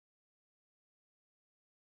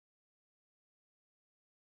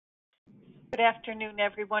Good afternoon,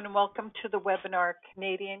 everyone, and welcome to the webinar,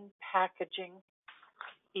 Canadian Packaging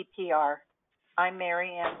EPR. I'm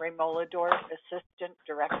Mary Ann Remolador, Assistant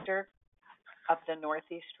Director of the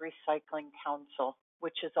Northeast Recycling Council,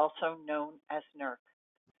 which is also known as NERC.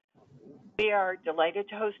 We are delighted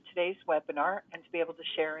to host today's webinar and to be able to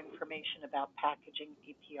share information about packaging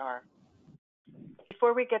EPR.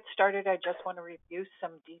 Before we get started, I just want to review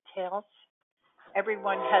some details.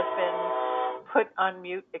 Everyone has been put on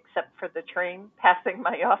mute except for the train passing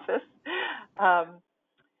my office.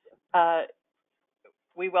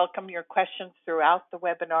 We welcome your questions throughout the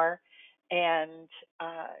webinar, and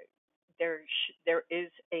there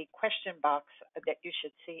is a question box that you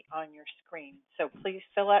should see on your screen. So please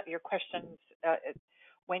fill out your questions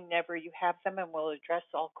whenever you have them, and we'll address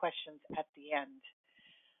all questions at the end.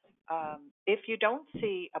 If you don't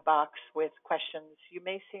see a box with questions, you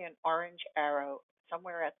may see an orange arrow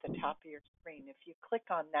somewhere at the top of your screen. If you click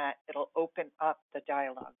on that, it'll open up the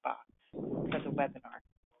dialog box for the webinar.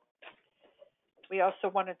 We also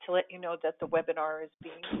wanted to let you know that the webinar is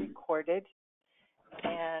being recorded,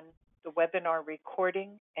 and the webinar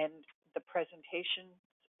recording and the presentation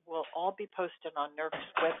will all be posted on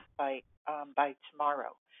NERC's website by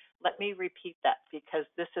tomorrow. Let me repeat that because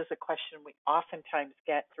this is a question we oftentimes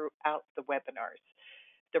get throughout the webinars.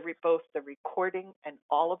 Both the recording and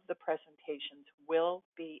all of the presentations will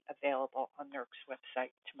be available on NERC's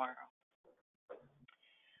website tomorrow.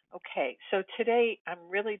 Okay, so today I'm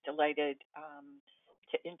really delighted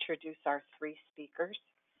to introduce our three speakers.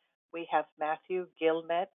 We have Matthew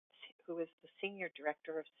Guillemette, who is the Senior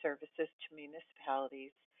Director of Services to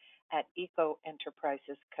Municipalities at Eco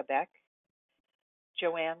Enterprises Quebec,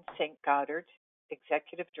 Joanne St. Goddard,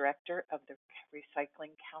 Executive Director of the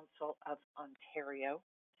Recycling Council of Ontario,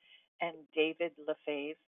 and David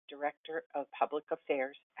Lefebvre, Director of Public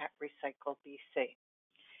Affairs at Recycle BC.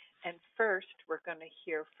 And first, we're going to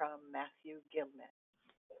hear from Matthew Guillemette.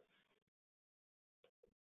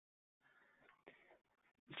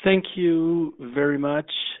 Thank you very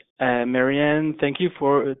much, Marianne. Thank you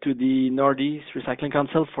to the Northeast Recycling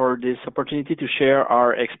Council for this opportunity to share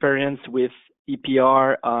our experience with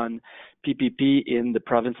EPR on PPP in the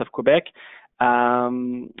province of Quebec.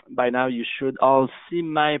 By now, you should all see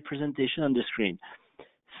my presentation on the screen.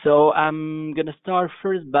 So I'm going to start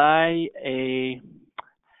first by a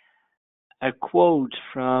quote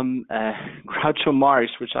from Groucho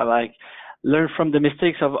Marx, which I like. Learn from the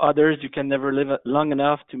mistakes of others. You can never live long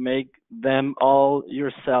enough to make them all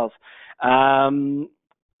yourself. I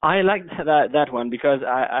like that one because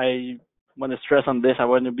I want to stress on this. I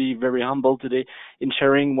want to be very humble today in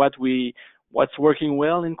sharing what's working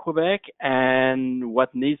well in Quebec and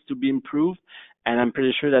what needs to be improved. And I'm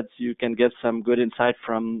pretty sure that you can get some good insight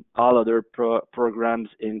from all other programs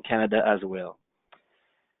in Canada as well.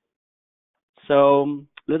 So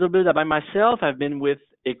a little bit about myself. I've been with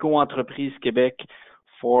Eco Entreprise Quebec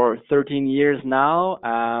for 13 years now.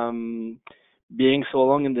 Being so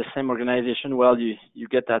long in the same organization, well, you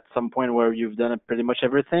get at some point where you've done pretty much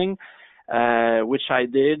everything, which I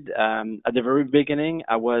did. At the very beginning,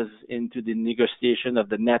 I was into the negotiation of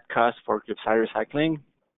the net cost for curbside recycling.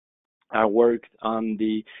 I worked on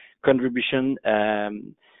the contribution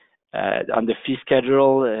on the fee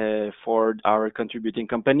schedule for our contributing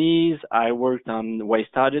companies. I worked on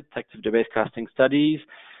waste audit, activity-based costing studies.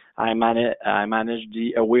 I managed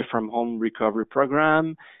the away from home recovery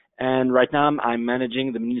program. And right now I'm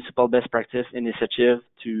managing the municipal best practice initiative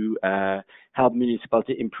to help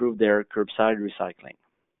municipalities improve their curbside recycling.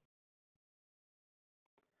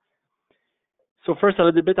 So first, a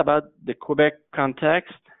little bit about the Quebec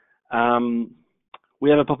context. We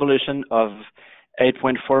have a population of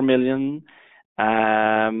 8.4 million,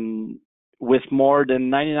 with more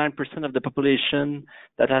than 99% of the population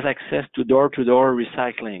that has access to door-to-door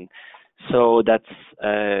recycling. So that's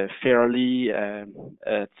fairly a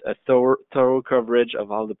thorough coverage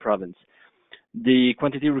of all the province. The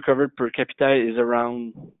quantity recovered per capita is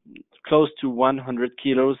around close to 100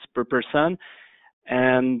 kilos per person,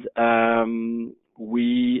 and the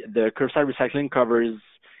curbside recycling covers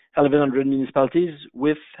 1,100 municipalities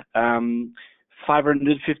with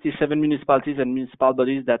 557 municipalities and municipal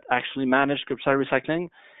bodies that actually manage curbside recycling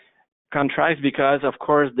contracts, because of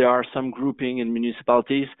course there are some grouping in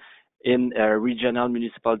municipalities, in regional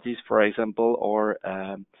municipalities, for example, or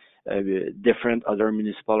different other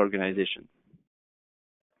municipal organizations.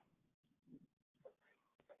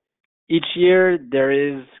 Each year there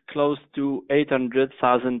is close to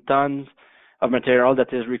 800,000 tons of material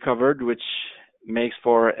that is recovered, which makes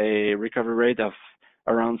for a recovery rate of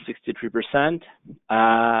around 63%.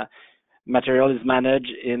 Material is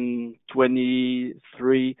managed in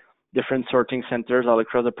 23 different sorting centers all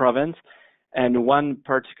across the province. And one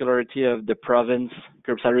particularity of the province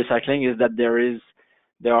curbside recycling is that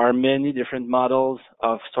there are many different models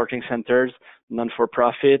of sorting centers,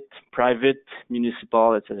 non-for-profit, private,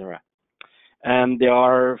 municipal, etc. And there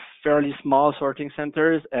are fairly small sorting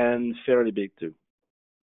centers and fairly big too.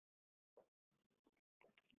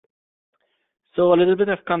 So a little bit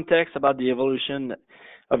of context about the evolution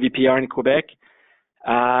of EPR in Quebec.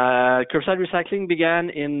 Curbside recycling began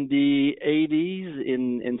in the 80s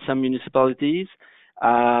in some municipalities.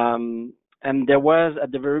 And there was,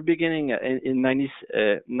 at the very beginning, in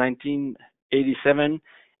 1987,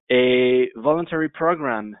 a voluntary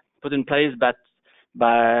program put in place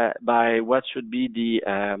by what should be the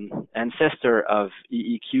ancestor of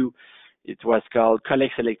EEQ. It was called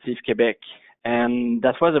Collecte Selective Québec. And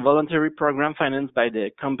that was a voluntary program financed by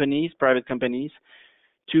the companies, private companies,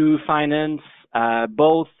 to finance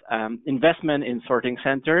both investment in sorting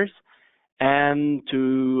centers and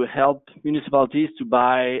to help municipalities to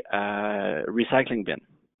buy recycling bin.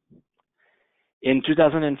 In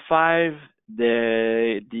 2005,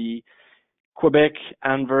 the Quebec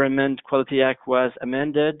Environment Quality Act was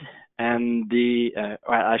amended, and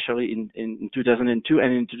actually in 2002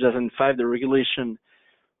 and in 2005, the regulation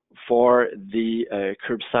for the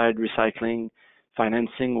curbside recycling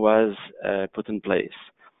financing was put in place.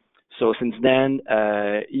 So since then,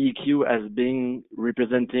 EEQ has been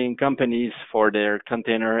representing companies for their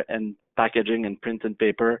container and packaging and print and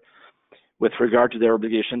paper with regard to their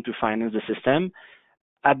obligation to finance the system.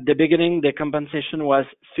 At the beginning, the compensation was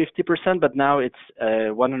 50%, but now it's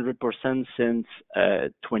 100% since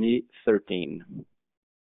 2013.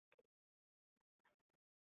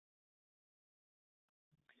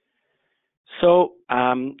 So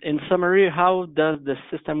in summary, how does the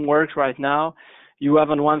system work right now? You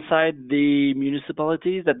have on one side the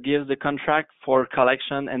municipalities that give the contract for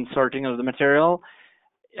collection and sorting of the material.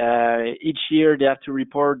 Each year they have to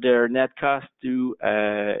report their net cost to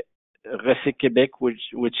Recyc Québec,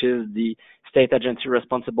 which is the state agency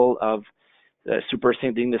responsible of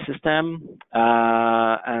superseding the system,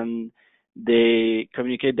 and they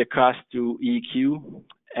communicate the cost to EEQ,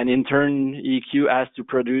 and in turn EEQ has to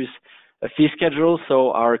produce a fee schedule,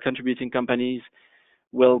 so our contributing companies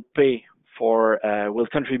will will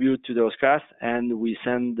contribute to those costs, and we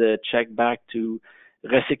send the check back to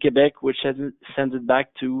Recyc Québec, which sends it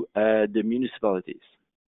back to the municipalities.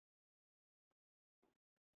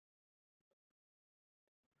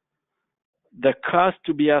 The costs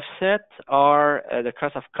to be offset are the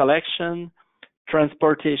cost of collection,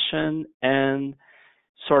 transportation, and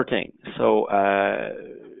sorting. So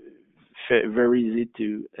very easy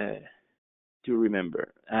to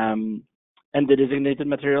remember. And the designated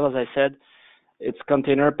material, as I said, it's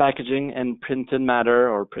container, packaging, and printed matter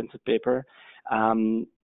or printed paper. I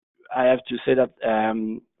have to say that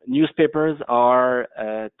newspapers are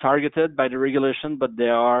targeted by the regulation, but they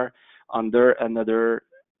are under another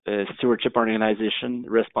stewardship organization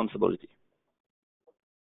responsibility.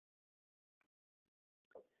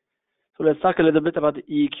 So let's talk a little bit about the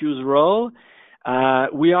EEQ's role.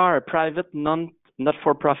 We are a private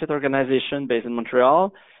not-for-profit organization based in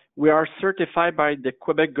Montreal. We are certified by the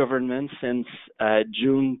Quebec government since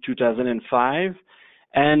June 2005,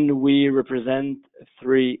 and we represent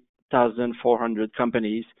 3,400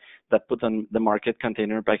 companies that put on the market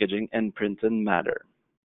container, packaging, and printed matter.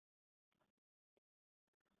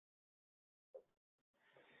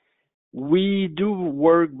 We do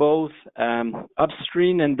work both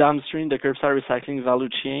upstream and downstream the curbside recycling value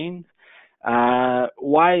chain.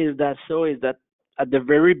 Why is that so? Is that at the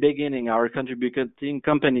very beginning, our contributing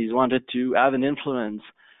companies wanted to have an influence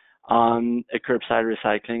on a curbside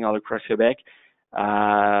recycling all across Quebec,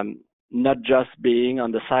 not just being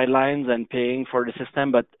on the sidelines and paying for the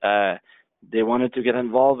system, but they wanted to get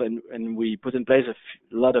involved, and we put in place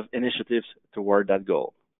a lot of initiatives toward that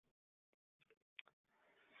goal.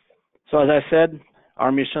 So as I said,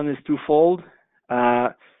 our mission is twofold.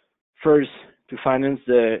 First, to finance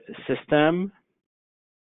the system.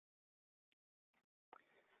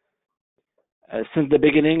 Since the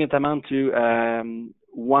beginning, it amounted to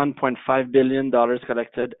 $1.5 billion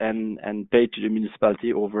collected and paid to the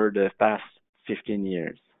municipality over the past 15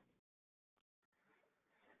 years.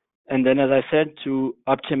 And then, as I said, to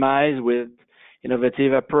optimize with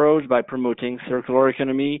innovative approach by promoting circular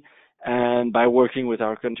economy and by working with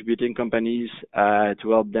our contributing companies to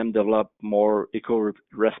help them develop more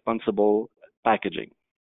eco-responsible packaging.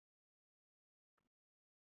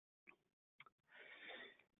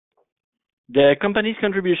 The company's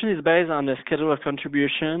contribution is based on a schedule of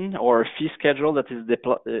contribution or fee schedule that is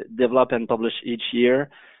developed and published each year.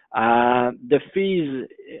 The fees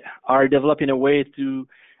are developed in a way to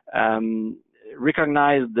um,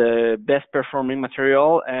 recognize the best performing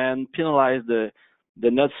material and penalize the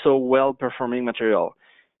not so well performing material.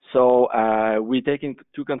 So we take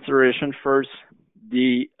into consideration first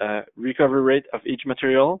the recovery rate of each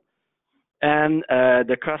material and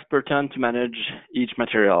the cost per ton to manage each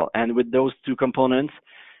material. And with those two components,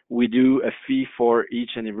 we do a fee for each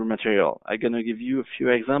and every material. I'm going to give you a few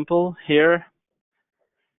examples here.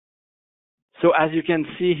 So as you can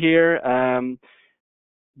see here,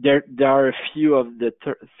 there are a few of the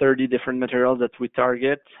 30 different materials that we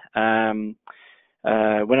target. When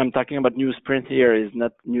I'm talking about newsprint here, is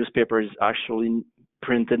not newspaper, is actually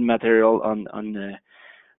printed material on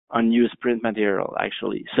newsprint material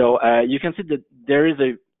actually. So you can see that there is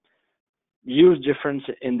a huge difference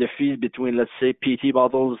in the fees between, let's say, PET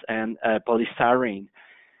bottles and polystyrene,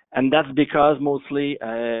 and that's because mostly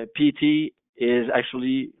PET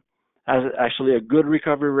has actually a good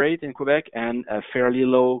recovery rate in Quebec and a fairly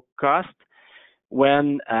low cost.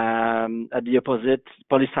 When at the opposite,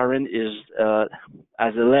 polystyrene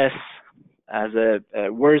has a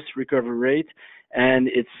worse recovery rate, and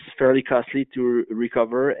it's fairly costly to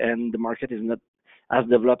recover, and the market is not as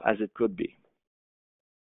developed as it could be.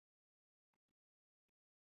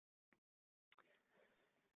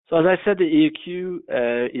 So as I said, the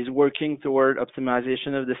EQ is working toward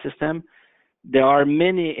optimization of the system. There are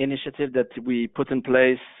many initiatives that we put in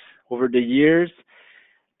place over the years.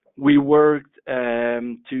 We worked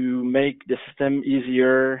to make the system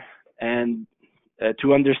easier and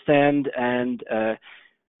to understand and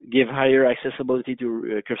give higher accessibility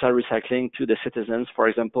to curbside recycling to the citizens, for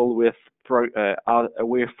example, with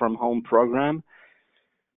away from home program.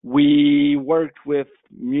 We worked with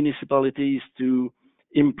municipalities to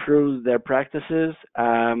improve their practices,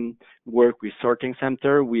 work with sorting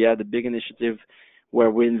center. We had a big initiative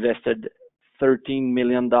where we invested $13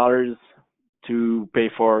 million to pay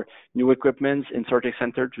for new equipment in sorting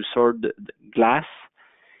center to sort the glass.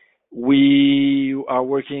 We are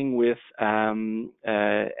working with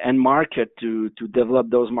end market to develop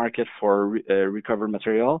those markets for recovered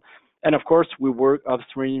material. And of course, we work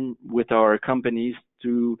upstream with our companies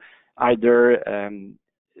to either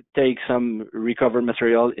take some recovered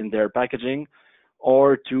material in their packaging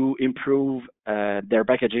or to improve their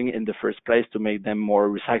packaging in the first place to make them more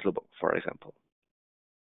recyclable, for example.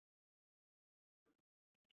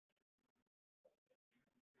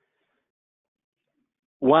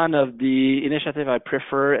 One of the initiative I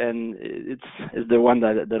prefer, and it's the one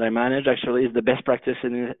that I manage actually, is the best practice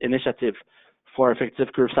initiative for effective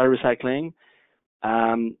curbside recycling.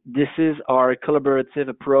 This is our collaborative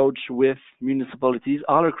approach with municipalities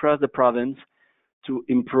all across the province to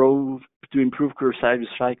improve curbside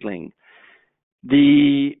recycling.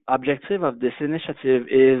 The objective of this initiative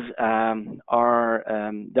is there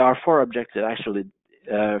are four objectives actually.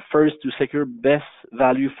 First, to secure best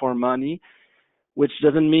value for money, which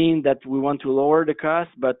doesn't mean that we want to lower the cost,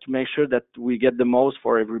 but to make sure that we get the most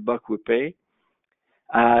for every buck we pay.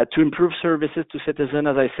 To improve services to citizens,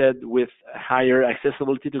 as I said, with higher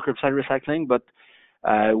accessibility to curbside recycling, but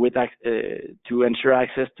to ensure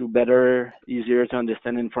access to better, easier to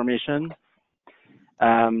understand information.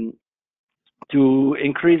 To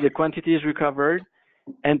increase the quantities recovered,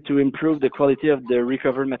 and to improve the quality of the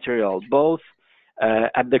recovered material, both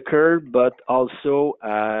at the curb, but also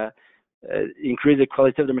increase the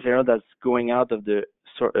quality of the material that's going out of the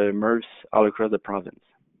MRFs all across the province.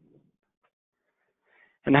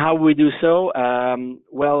 And how we do so?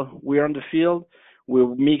 Well, we're on the field.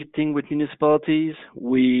 We're meeting with municipalities.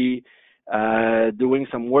 We doing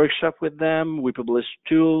some workshop with them. We publish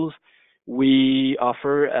tools. We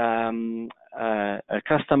offer a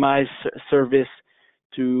customized service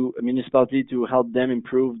to a municipality to help them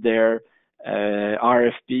improve their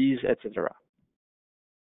RFPs, etc.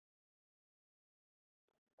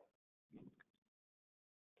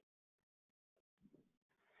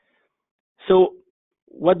 So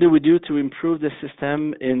what do we do to improve the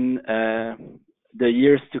system in the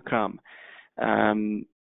years to come?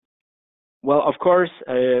 Well, of course,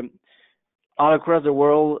 all across the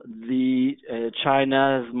world, the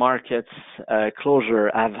China's markets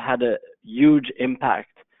closure have had a huge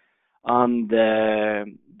impact on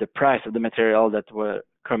the price of the material that were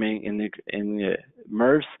coming in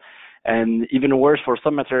MRFs, and even worse, for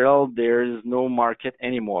some material, there is no market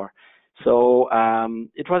anymore. So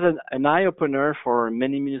it was an eye-opener for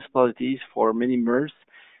many municipalities, for many MRFs,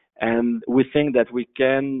 and we think that we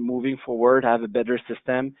can, moving forward, have a better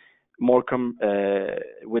system,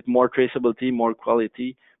 with more traceability, more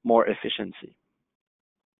quality, more efficiency.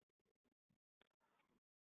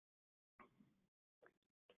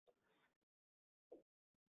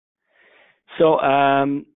 So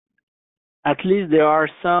at least there are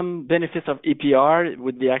some benefits of EPR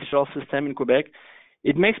with the actual system in Quebec.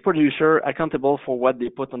 It makes producer accountable for what they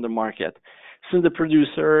put on the market. Since the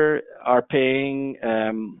producer are paying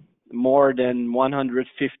more than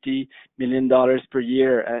 $150 million per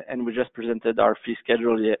year, and we just presented our fee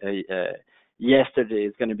schedule yesterday.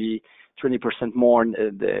 It's going to be 20% more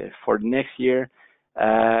for the next year.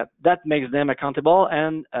 That makes them accountable,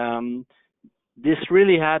 and this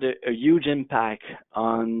really had a huge impact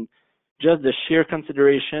on just the sheer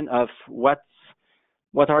consideration of what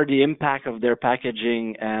are the impact of their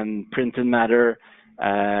packaging and printed matter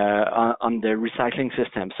on the recycling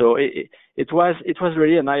system. So it was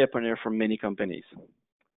really an eye opener for many companies.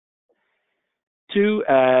 Two,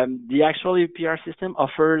 the actual EPR system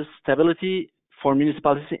offers stability for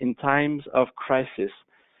municipalities in times of crisis.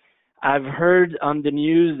 I've heard on the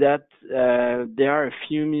news that there are a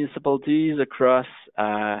few municipalities across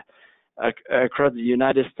the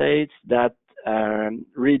United States that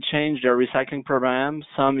really changed their recycling program.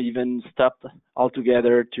 Some even stopped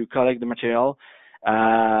altogether to collect the material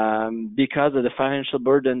because of the financial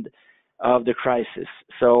burden of the crisis.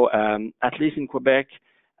 So at least in Quebec,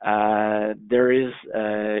 there is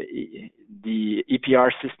the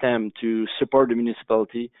EPR system to support the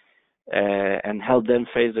municipality and help them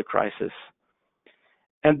face the crisis.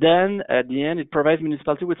 And then at the end, it provides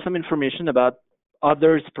municipality with some information about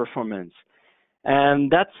others' performance.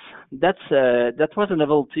 And that was a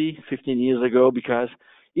novelty 15 years ago, because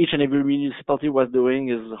each and every municipality was doing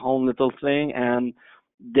his own little thing, and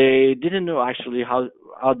they didn't know actually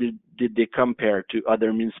how did they compare to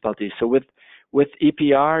other municipalities. So with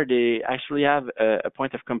EPR, they actually have a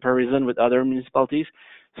point of comparison with other municipalities,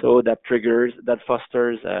 so that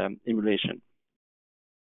fosters emulation.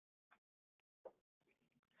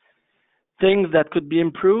 Things that could be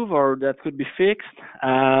improved or that could be fixed.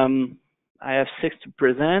 I have 6 to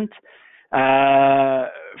present.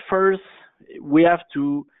 First, we have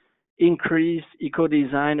to increase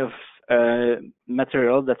eco-design of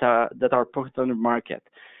materials that are put on the market.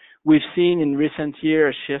 We've seen in recent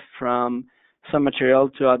years a shift from some material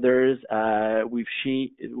to others. We've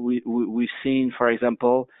seen, for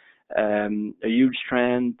example, a huge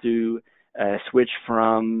trend to switch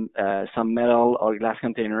from some metal or glass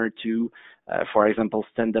container to, for example,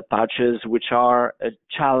 stand-up pouches, which are a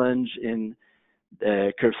challenge in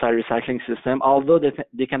the curbside recycling system, although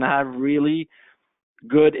they can have really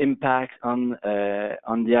good impact on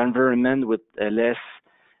the environment with less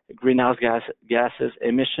greenhouse gases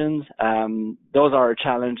emissions. Those are a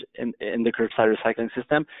challenge in the curbside recycling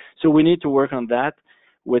system. So we need to work on that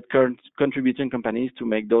with contributing companies to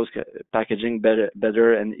make those packaging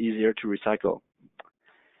better and easier to recycle.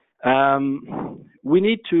 We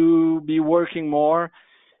need to be working more,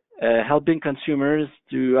 helping consumers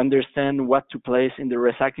to understand what to place in the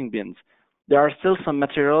recycling bins. There are still some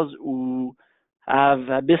materials who have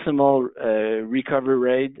abysmal recovery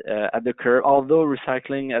rate at the curb, although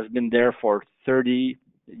recycling has been there for 30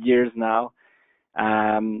 years now.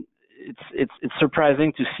 It's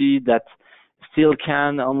surprising to see that steel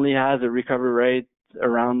can only has a recovery rate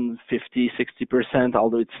around 50-60%,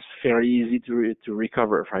 although it's very easy to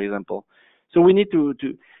recover, for example. So we need to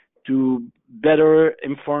better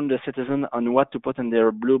inform the citizen on what to put in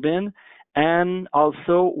their blue bin, and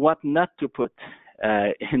also what not to put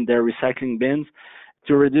in their recycling bins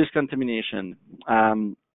to reduce contamination.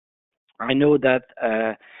 I know that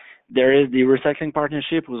there is the Recycling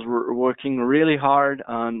Partnership who's working really hard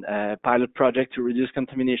on a pilot project to reduce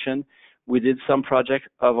contamination. We did some projects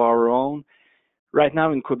of our own. Right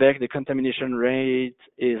now in Quebec, the contamination rate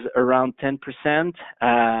is around 10%.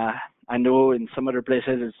 I know in some other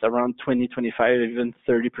places it's around 20, 25, even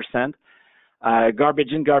 30%.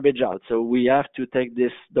 Garbage in, garbage out. So we have to take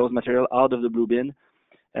those material out of the blue bin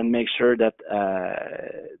and make sure that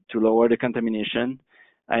to lower the contamination.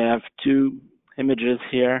 I have 2 images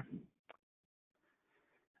here.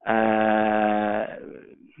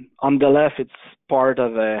 On the left, it's part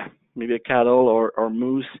of maybe a cattle or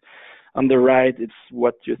moose. On the right, it's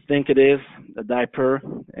what you think it is, a diaper,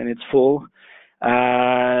 and it's full.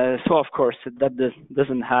 So of course, that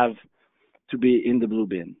doesn't have to be in the blue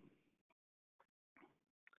bin.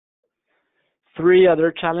 3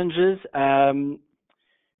 other challenges.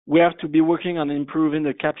 We have to be working on improving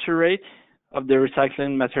the capture rate of the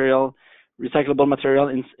recyclable material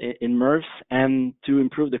in MRFs, and to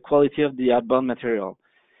improve the quality of the outbound material.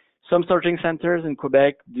 Some sorting centers in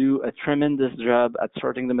Quebec do a tremendous job at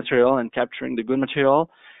sorting the material and capturing the good material.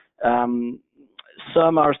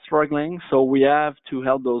 Some are struggling, so we have to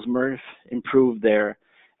help those MRFs improve their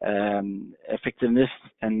effectiveness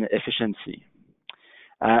and efficiency.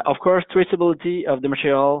 Of course, traceability of the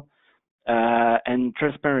material and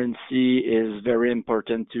transparency is very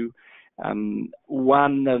important too.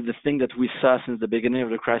 One of the things that we saw since the beginning of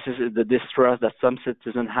the crisis is the distrust that some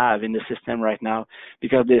citizens have in the system right now,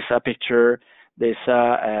 because they saw a picture, they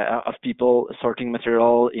saw of people sorting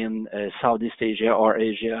material in Southeast Asia or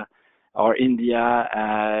Asia or India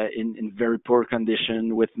in very poor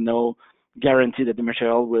condition with no guarantee that the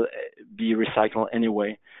material will be recycled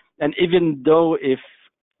anyway. And even though if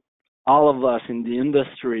all of us in the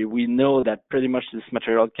industry, we know that pretty much this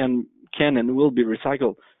material can and will be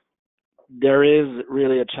recycled, there is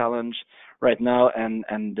really a challenge right now, and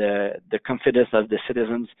the confidence of the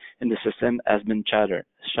citizens in the system has been shattered.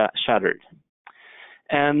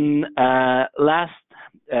 And last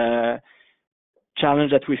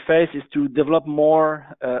challenge that we face is to develop more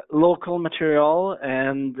local material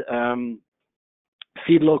and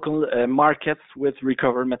feed local markets with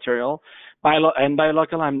recovered material. By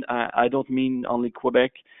local, I don't mean only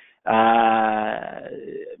Quebec.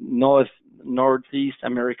 Northeast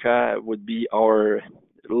America would be our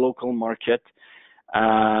local market.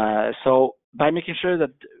 So by making sure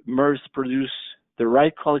that MERS produce the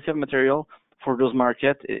right quality of material for those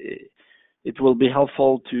markets, it will be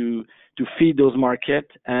helpful to feed those markets.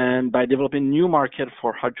 And by developing new market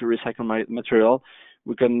for how to recycle material,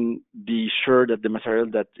 we can be sure that the material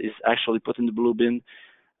that is actually put in the blue bin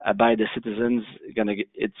by the citizens,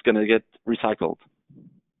 it's gonna get recycled.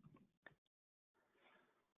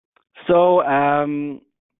 So,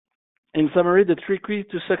 in summary, the three keys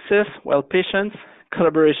to success: well, patience,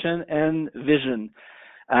 collaboration, and vision.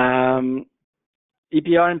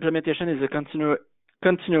 EPR implementation is a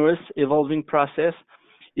continuous evolving process.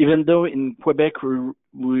 Even though in Quebec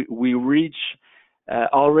we reach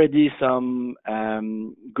already some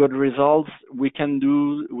good results, we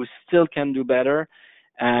still can do better,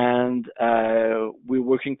 and we're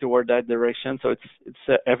working toward that direction. So it's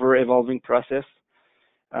an ever evolving process.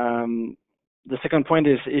 The second point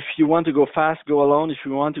is, if you want to go fast, go alone. If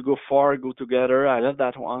you want to go far, go together. I love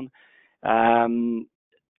that one.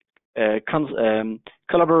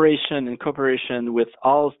 Collaboration and cooperation with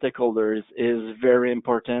all stakeholders is very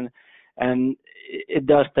important, and it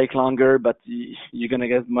does take longer, but you're going to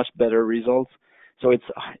get much better results. So it's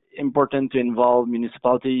important to involve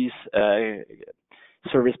municipalities,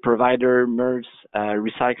 service provider, MERS,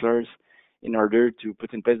 recyclers, in order to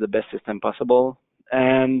put in place the best system possible.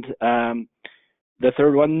 And the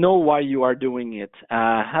third one, know why you are doing it.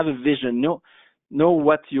 Have a vision. Know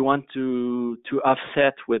what you want to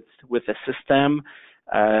offset with a system.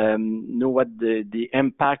 Know what the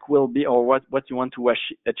impact will be, or what you want to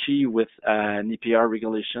achieve with an EPR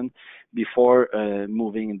regulation before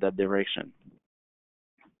moving in that direction.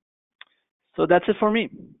 So that's it for me.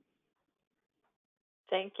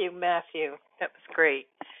 Thank you, Matthew. That was great.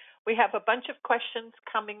 We have a bunch of questions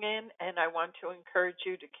coming in, and I want to encourage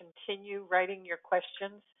you to continue writing your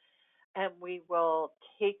questions, and we will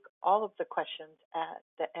take all of the questions at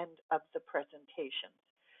the end of the presentations.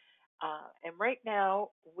 And right now,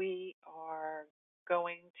 we are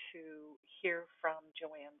going to hear from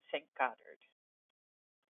Joanne St. Goddard.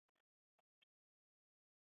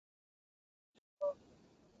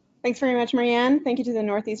 Thanks very much, Marianne. Thank you to the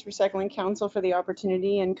Northeast Recycling Council for the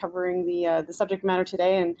opportunity and covering the subject matter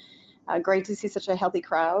today, and great to see such a healthy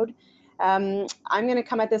crowd. I'm going to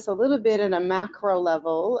come at this a little bit at a macro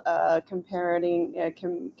level, comparing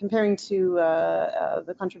to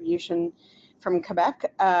the contribution from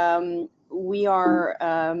Quebec. We are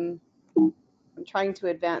I'm trying to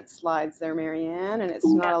advance slides there, Marianne, and it's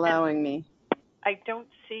not allowing me. I don't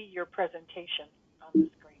see your presentation on the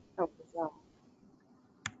screen. Oh, so.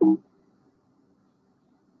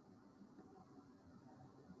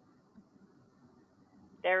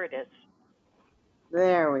 There it is.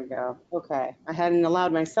 There we go. Okay, I hadn't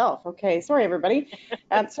allowed myself. Okay, sorry everybody.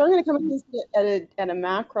 So I'm going to come at this at a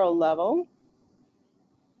macro level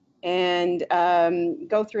and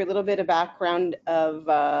go through a little bit of background of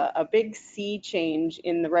a big sea change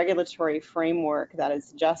in the regulatory framework that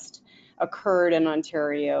has just occurred in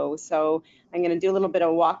Ontario. So I'm going to do a little bit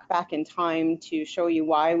of walk back in time to show you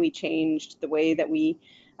why we changed the way that we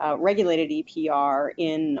regulated EPR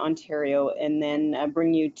in Ontario, and then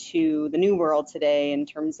bring you to the new world today in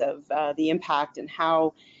terms of the impact and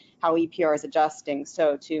how EPR is adjusting.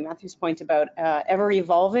 So to Matthew's point about ever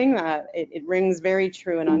evolving, it rings very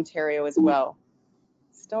true in Ontario as well.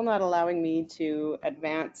 Still not allowing me to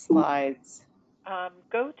advance slides.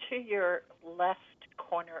 Go to your left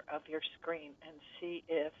corner of your screen and see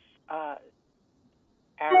if some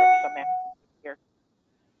here.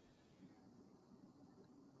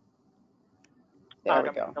 There we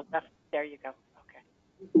go. The left. There you go. Okay.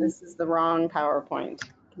 This is the wrong PowerPoint.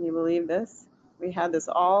 Can you believe this? We had this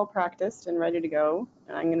all practiced and ready to go.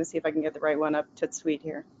 And I'm going to see if I can get the right one up to suite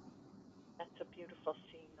here. That's a beautiful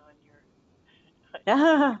scene on your.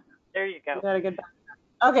 Yeah, There you we go. got a good.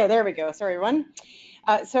 Okay, there we go. Sorry, everyone.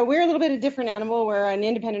 So we're a little bit of a different animal. We're an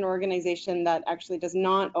independent organization that actually does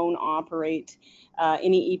not own, operate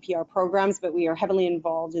any EPR programs, but we are heavily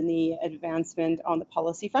involved in the advancement on the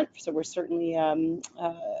policy front. So we're certainly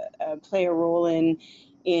play a role in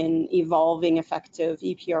evolving effective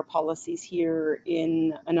EPR policies here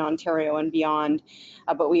in Ontario and beyond.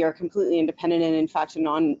 But we are completely independent and, in fact, a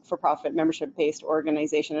non-for-profit membership-based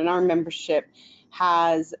organization. And our membership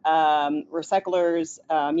has recyclers,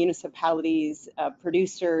 municipalities,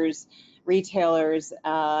 producers, retailers,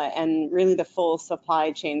 and really the full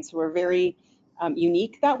supply chain. So we're very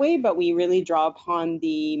unique that way, but we really draw upon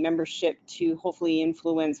the membership to hopefully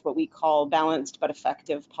influence what we call balanced but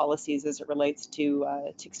effective policies as it relates to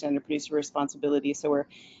extended producer responsibility. So we're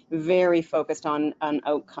very focused on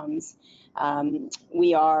outcomes.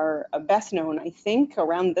 We are best known, I think,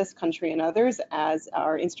 around this country and others as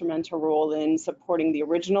our instrumental role in supporting the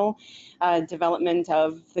original development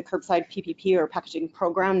of the curbside PPP or packaging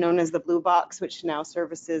program known as the Blue Box, which now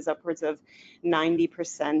services upwards of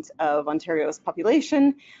 90% of Ontario's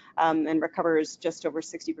population and recovers just over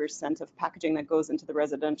 60% of packaging that goes into the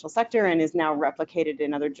residential sector and is now replicated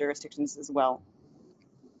in other jurisdictions as well.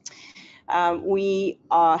 We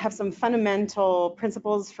have some fundamental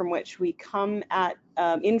principles from which we come at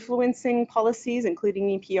influencing policies,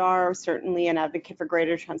 including EPR, certainly an advocate for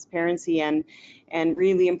greater transparency and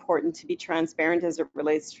really important to be transparent as it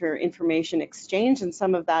relates to information exchange. And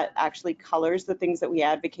some of that actually colors the things that we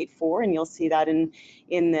advocate for. And you'll see that in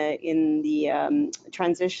the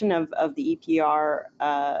transition of the EPR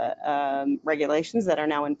regulations that are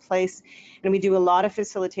now in place. And we do a lot of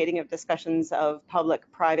facilitating of discussions of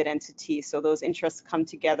public-private entities. So those interests come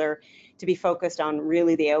together to be focused on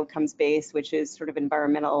really the outcomes base, which is sort of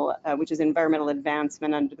environmental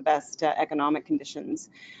advancement under the best economic conditions.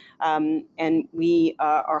 And we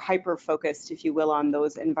are hyper-focused, if you will, on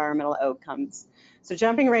those environmental outcomes. So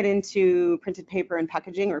jumping right into printed paper and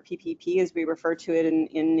packaging, or PPP as we refer to it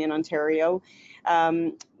in Ontario,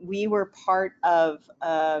 we were part of,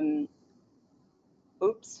 there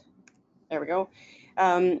we go.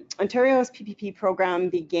 Ontario's PPP program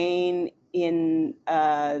began in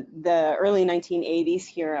the early 1980s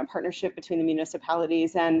here, a partnership between the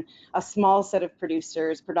municipalities and a small set of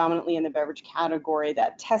producers, predominantly in the beverage category,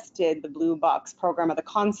 that tested the Blue Box program, or the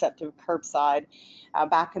concept of curbside,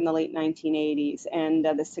 back in the late 1980s. And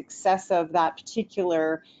the success of that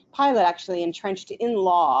particular pilot actually entrenched in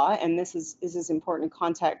law, and this is important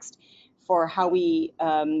context for how we,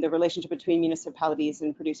 the relationship between municipalities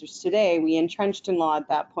and producers today, we entrenched in law at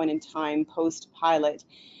that point in time, post-pilot,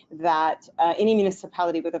 that any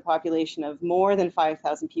municipality with a population of more than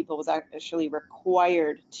 5,000 people was actually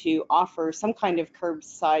required to offer some kind of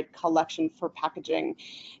curbside collection for packaging.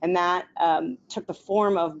 And that took the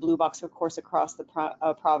form of Blue Box, of course, across the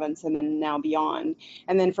province and now beyond.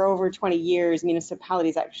 And then for over 20 years,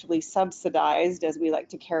 municipalities actually subsidized, as we like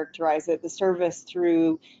to characterize it, the service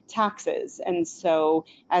through taxes. And so,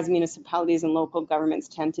 as municipalities and local governments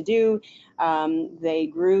tend to do, they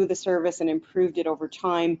grew the service and improved it over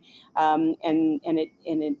time, and it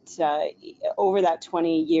over that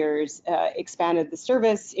 20 years expanded the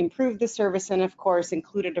service, improved the service, and of course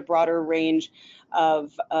included a broader range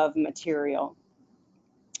of material.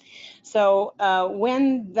 So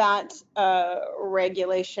when that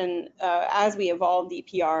regulation, as we evolved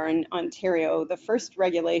EPR in Ontario, the first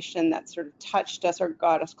regulation that sort of touched us or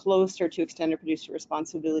got us closer to extended producer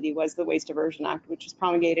responsibility was the Waste Diversion Act, which was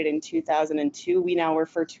promulgated in 2002. We now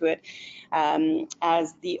refer to it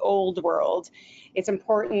as the old world. It's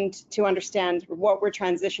important to understand what we're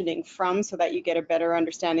transitioning from so that you get a better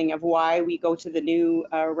understanding of why we go to the new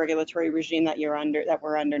regulatory regime that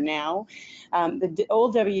we're under now. The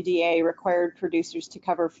old WDA required producers to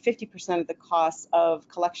cover 50% of the costs of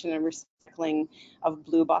collection and recycling of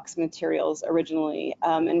Blue Box materials originally,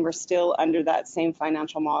 and we're still under that same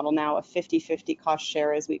financial model now, a 50-50 cost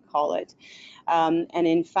share, as we call it. And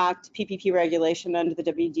in fact, PPP regulation under the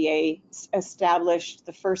WDA established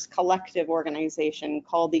the first collective organization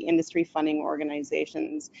called the Industry Funding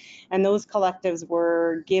Organizations. And those collectives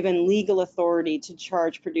were given legal authority to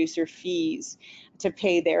charge producer fees to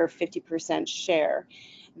pay their 50% share.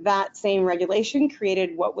 That same regulation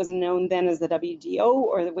created what was known then as the WDO,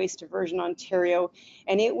 or the Waste Diversion Ontario,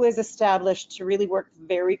 and it was established to really work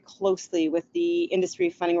very closely with the industry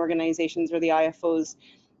funding organizations, or the IFOs,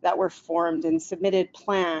 that were formed and submitted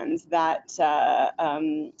plans that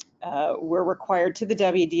were required to the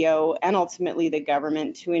WDO and ultimately the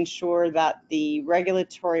government to ensure that the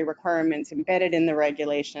regulatory requirements embedded in the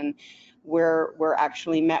regulation were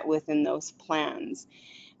actually met within those plans.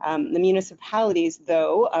 The municipalities,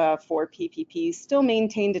 though, for PPP still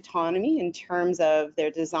maintained autonomy in terms of their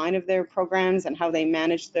design of their programs and how they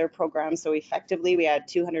managed their programs. So effectively, we had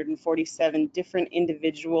 247 different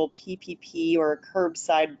individual PPP or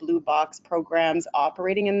curbside blue box programs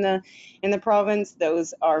operating in the province.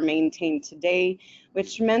 Those are maintained today,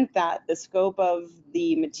 which meant that the scope of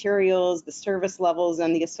the materials, the service levels,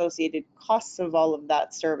 and the associated costs of all of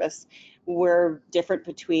that service were different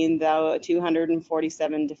between the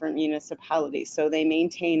 247 different municipalities. So they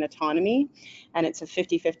maintain autonomy, and it's a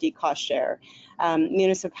 50-50 cost share.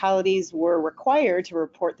 Municipalities were required to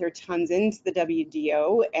report their tons into the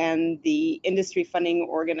WDO, and the industry funding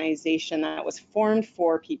organization that was formed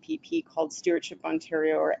for PPP called Stewardship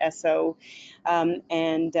Ontario, or ESO,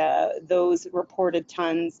 and those reported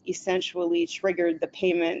tons essentially triggered the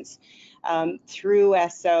payments through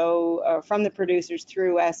ESO, from the producers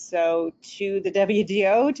through ESO to the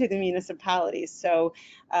WDO to the municipalities. So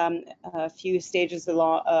a few stages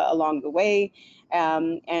along the way,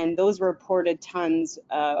 and those reported tons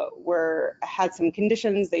had some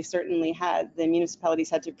conditions. They certainly had, the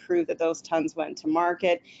municipalities had to prove that those tons went to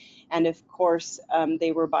market. And of course,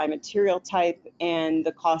 they were by material type, and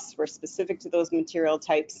the costs were specific to those material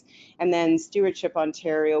types. And then Stewardship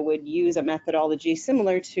Ontario would use a methodology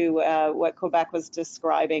similar to what Quebec was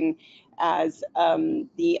describing as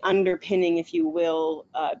the underpinning, if you will,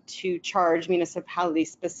 to charge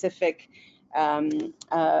municipalities specific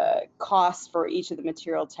costs for each of the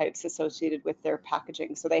material types associated with their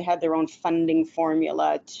packaging. So they had their own funding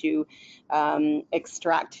formula to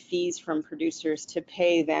extract fees from producers to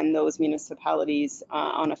pay then those municipalities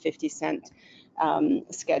on a 50-cent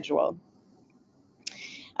schedule.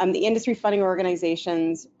 The industry funding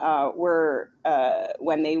organizations were,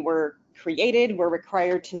 when they were created, were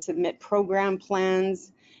required to submit program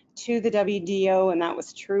plans to the WDO, and that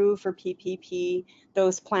was true for PPP.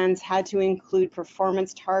 Those plans had to include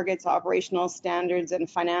performance targets, operational standards, and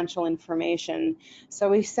financial information.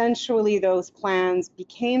 So essentially, those plans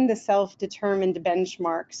became the self-determined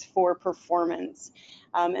benchmarks for performance.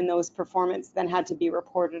 And those performance then had to be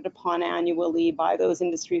reported upon annually by those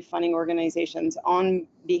industry funding organizations on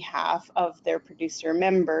behalf of their producer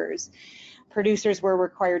members. Producers were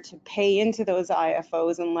required to pay into those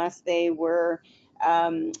IFOs unless they were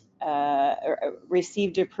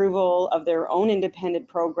received approval of their own independent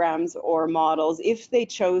programs or models if they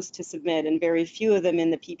chose to submit, and very few of them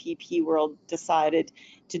in the PPP world decided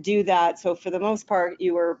to do that. So for the most part,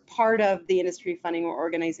 you were part of the industry funding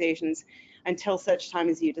organizations until such time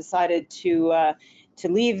as you decided to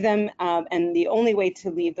leave them, and the only way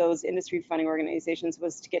to leave those industry funding organizations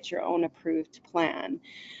was to get your own approved plan.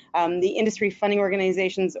 The industry funding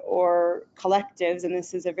organizations or collectives, and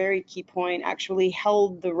this is a very key point, actually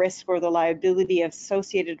held the risk or the liability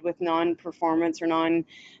associated with non-performance or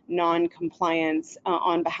non-compliance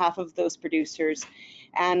on behalf of those producers.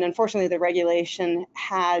 And unfortunately, the regulation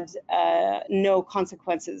had no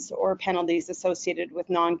consequences or penalties associated with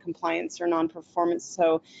non-compliance or non-performance.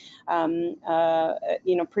 So,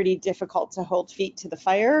 pretty difficult to hold feet to the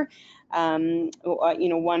fire. One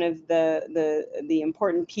of the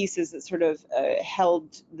important pieces that sort of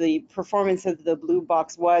held the performance of the blue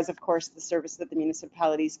box was, of course, the service that the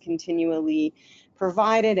municipalities continually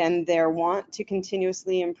provided and their want to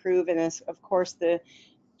continuously improve. And this, of course, the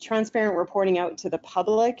transparent reporting out to the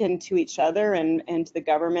public and to each other and to the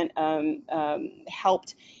government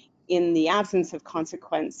helped, in the absence of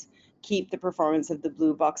consequence, keep the performance of the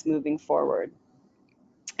blue box moving forward.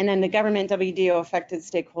 And then the government, WDO affected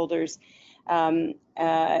stakeholders, and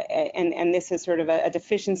this is sort of a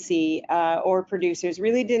deficiency, or producers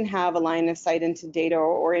really didn't have a line of sight into data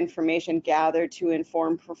or information gathered to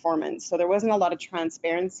inform performance. So there wasn't a lot of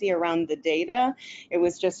transparency around the data. It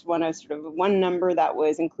was just one number that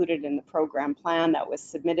was included in the program plan that was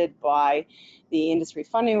submitted by the industry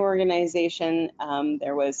funding organization.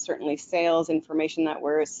 There was certainly sales information that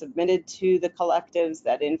were submitted to the collectives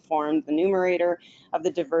that informed the numerator of the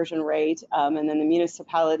diversion rate, and then the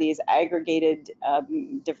municipalities aggregated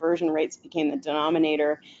diversion rates became the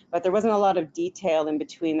denominator, but there wasn't a lot of detail in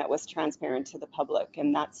between that was transparent to the public,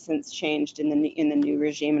 and that's since changed in the new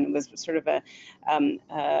regime, and it was sort of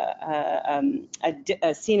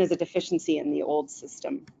seen as a deficiency in the old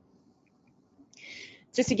system.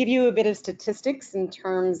 Just to give you a bit of statistics in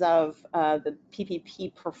terms of the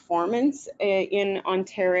PPP performance in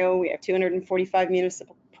Ontario, we have 245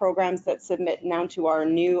 municipal programs that submit now to our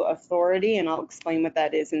new authority, and I'll explain what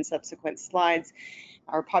that is in subsequent slides.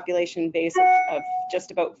 Our population base of just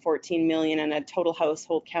about 14 million and a total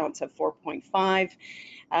household counts of 4.5.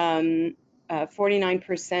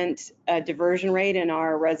 49% diversion rate in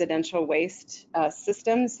our residential waste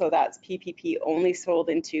system. So that's PPP only sold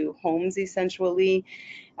into homes essentially.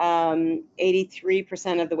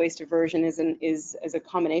 83% of the waste diversion is a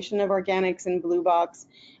combination of organics and blue box,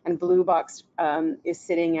 and blue box is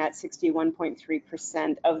sitting at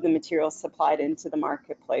 61.3% of the materials supplied into the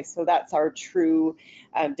marketplace. So that's our true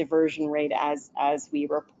diversion rate as we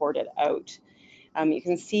report it out. You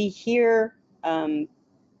can see here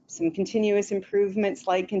some continuous improvement,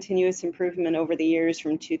 slight continuous improvement over the years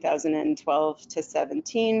from 2012 to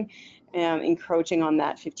 17, encroaching on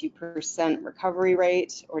that 50% recovery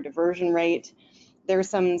rate or diversion rate. There's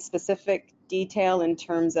some specific detail in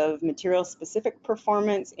terms of material specific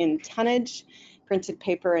performance in tonnage, printed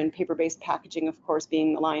paper and paper-based packaging, of course,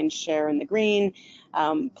 being the lion's share in the green,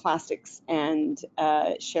 plastics and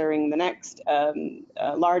sharing the next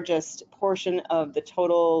largest portion of the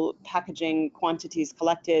total packaging quantities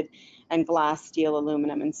collected, and glass, steel,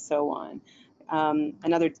 aluminum, and so on.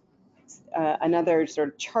 Another sort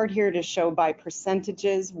of chart here to show by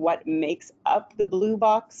percentages what makes up the blue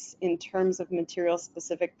box in terms of material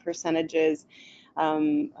specific percentages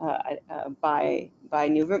by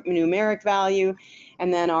numeric value,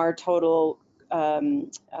 and then our total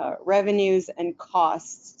revenues and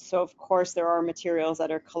costs. So of course there are materials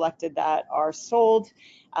that are collected that are sold,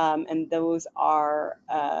 and those are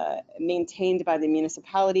maintained by the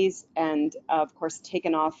municipalities and of course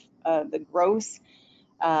taken off the gross.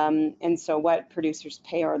 And so what producers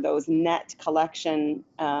pay are those net collection,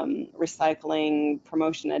 recycling,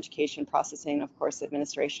 promotion, education, processing, of course,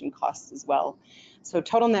 administration costs as well. So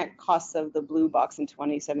total net costs of the blue box in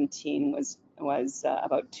 2017 was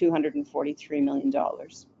about $243 million.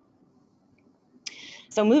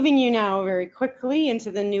 So moving you now very quickly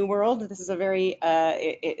into the new world. This is a very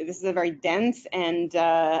dense and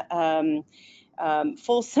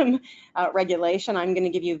fulsome regulation. I'm going to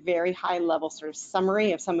give you a very high level sort of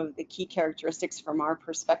summary of some of the key characteristics from our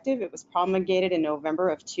perspective. It was promulgated in November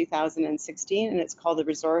of 2016, and it's called the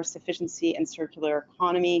Resource Efficiency and Circular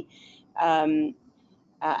Economy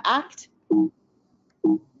Act.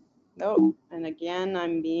 Oh, and again,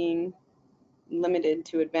 I'm being limited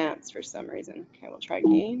to advance for some reason. Okay, we'll try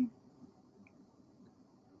again.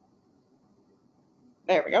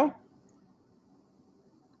 There we go.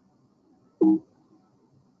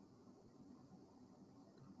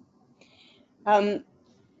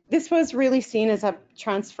 This was really seen as a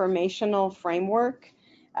transformational framework,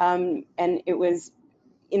 and it was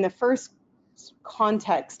in the first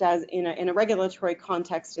context, as in a regulatory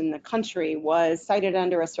context in the country, was cited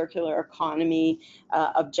under a circular economy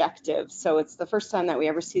objective. So it's the first time that we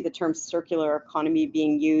ever see the term circular economy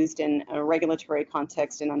being used in a regulatory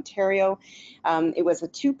context in Ontario. It was a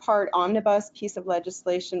two-part omnibus piece of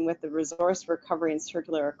legislation with the Resource Recovery and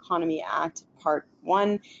Circular Economy Act Part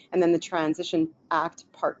 1, and then the Transition Act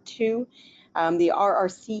Part 2. The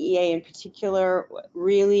RRCEA in particular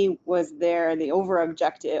really was there. The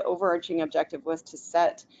overarching objective was to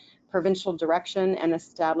set provincial direction and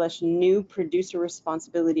establish new producer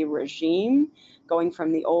responsibility regime, going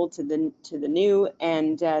from the old to the new.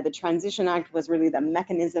 And the Transition Act was really the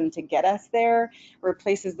mechanism to get us there.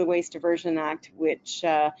 Replaces the Waste Diversion Act, which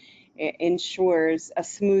ensures a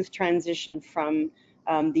smooth transition from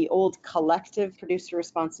the old collective producer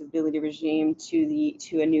responsibility regime to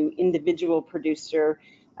a new individual producer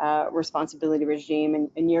responsibility regime,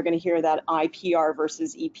 and you're going to hear that EPR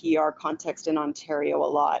versus EPR context in Ontario a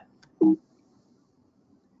lot.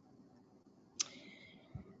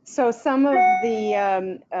 So some of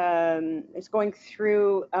the it's going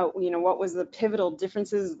through what was the pivotal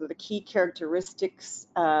differences, the key characteristics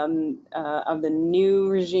of the new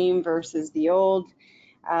regime versus the old.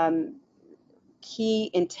 Key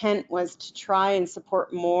intent was to try and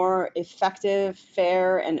support more effective,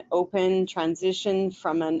 fair, and open transition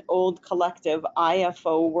from an old collective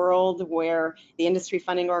IFO world where the industry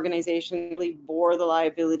funding organization really bore the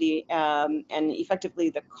liability and effectively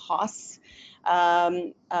the costs of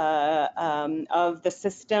the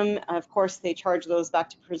system. Of course, they charge those back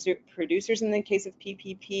to producers in the case of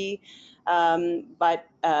PPP, but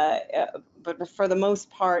for the most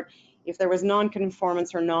part, if there was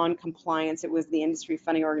non-conformance or non-compliance, it was the industry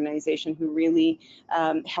funding organization who really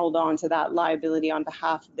held on to that liability on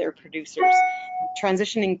behalf of their producers.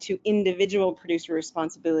 Transitioning to individual producer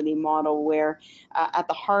responsibility model where at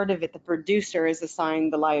the heart of it, the producer is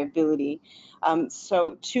assigned the liability.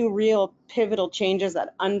 So two real pivotal changes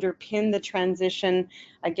that underpin the transition,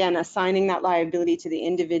 again, assigning that liability to the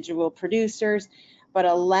individual producers, but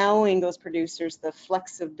allowing those producers the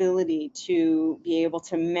flexibility to be able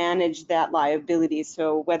to manage that liability.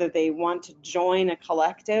 So whether they want to join a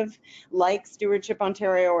collective like Stewardship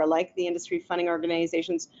Ontario or like the industry funding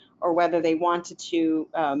organizations, or whether they wanted to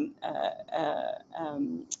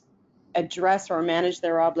address or manage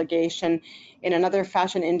their obligation in another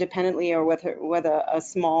fashion independently, or with a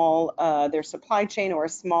small their supply chain or a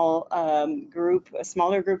small a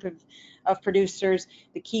smaller group of producers.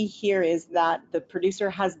 The key here is that the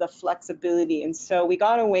producer has the flexibility, and so we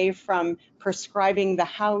got away from prescribing the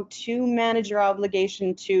how to manage your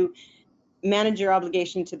obligation to manage your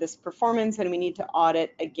obligation to this performance, and we need to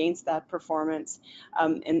audit against that performance.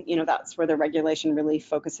 And that's where the regulation really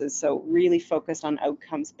focuses. So really focused on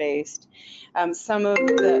outcomes based. Some of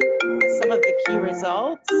the key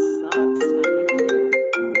results.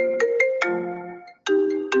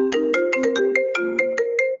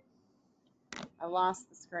 I lost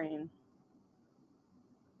the screen.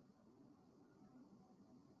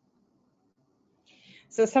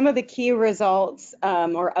 So some of the key results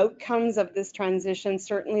or outcomes of this transition,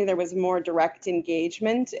 certainly there was more direct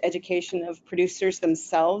engagement, education of producers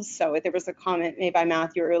themselves. So there was a comment made by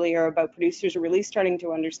Matthew earlier about producers really starting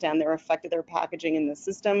to understand their effect of their packaging in the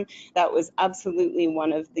system. That was absolutely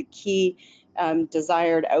one of the key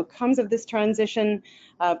desired outcomes of this transition.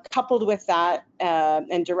 Coupled with that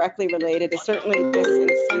and directly related is certainly this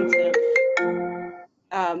incentive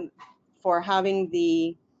for having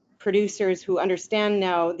the producers who understand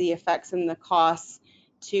now the effects and the costs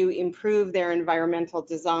to improve their environmental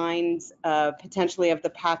designs, potentially of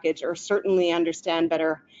the package, or certainly understand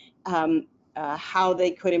better how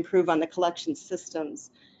they could improve on the collection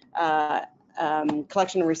systems,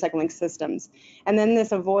 collection and recycling systems. And then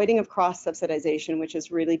this avoiding of cross-subsidization, which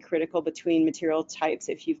is really critical between material types.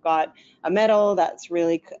 If you've got a metal that's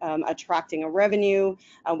really attracting a revenue,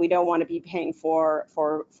 we don't want to be paying for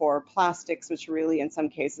plastics, which really in some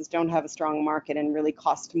cases don't have a strong market and really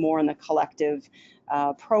cost more in the collective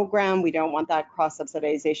program. We don't want that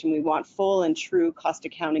cross-subsidization. We want full and true cost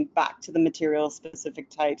accounting back to the material specific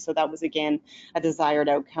type. So that was, again, a desired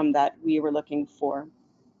outcome that we were looking for.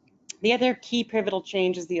 The other key pivotal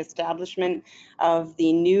change is the establishment of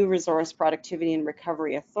the new Resource Productivity and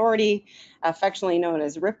Recovery Authority, affectionately known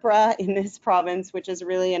as RIPRA in this province, which is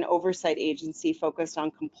really an oversight agency focused on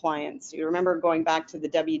compliance. You remember going back to the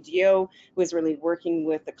WGO, who was really working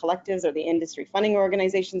with the collectives or the industry funding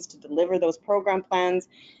organizations to deliver those program plans.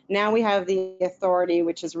 Now we have the authority,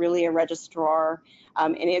 which is really a registrar,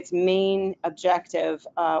 and its main objective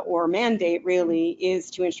or mandate really is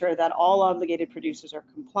to ensure that all obligated producers are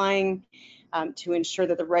complying, to ensure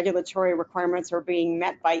that the regulatory requirements are being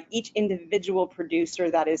met by each individual producer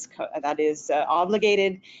that is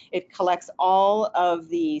obligated. It collects all of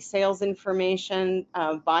the sales information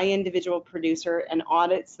by individual producer and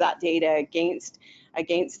audits that data against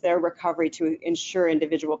their recovery to ensure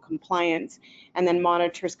individual compliance, and then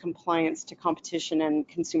monitors compliance to competition and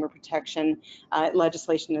consumer protection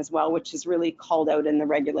legislation as well, which is really called out in the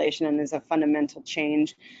regulation and is a fundamental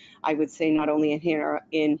change, I would say, not only here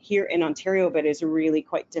in Ontario, but is really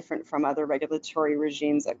quite different from other regulatory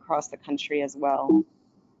regimes across the country as well.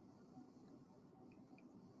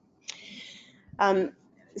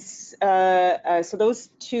 So those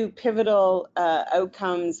two pivotal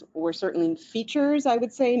outcomes were certainly features, I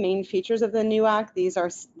would say, main features of the new Act. These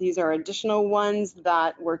are additional ones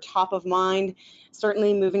that were top of mind,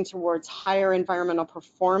 certainly moving towards higher environmental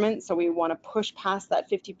performance. So we want to push past that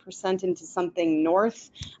 50% into something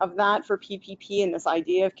north of that for PPP and this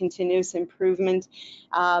idea of continuous improvement.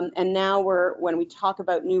 And now when we talk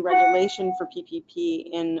about new regulation for PPP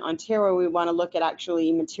in Ontario, we want to look at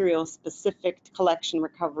actually material-specific collection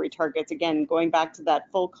recovery targets. Again, going back to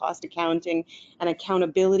that full cost accounting and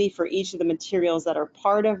accountability for each of the materials that are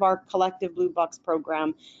part of our collective Blue Box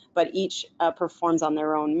program, but each performs on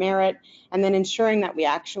their own merit. And then ensuring that we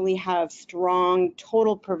actually have strong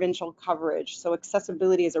total provincial coverage. So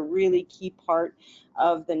accessibility is a really key part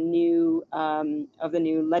of the new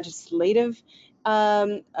legislative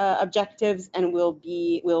objectives, and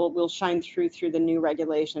will shine through the new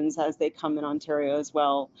regulations as they come in Ontario as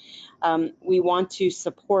well. We want to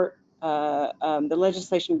support the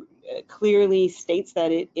legislation clearly states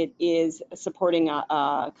that it is supporting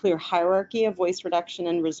a clear hierarchy of waste reduction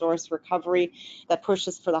and resource recovery that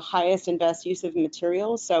pushes for the highest and best use of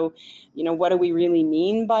materials. So, what do we really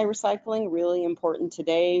mean by recycling? Really important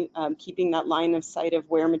today, keeping that line of sight of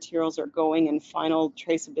where materials are going and final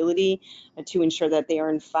traceability to ensure that they are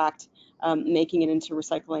in fact making it into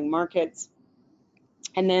recycling markets.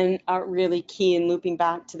 And then really key in looping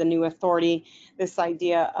back to the new authority, this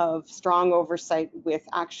idea of strong oversight with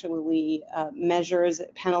actually measures,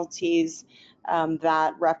 penalties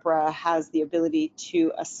that REPRA has the ability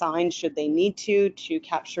to assign should they need to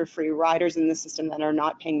capture free riders in the system that are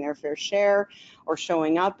not paying their fair share or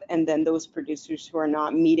showing up, and then those producers who are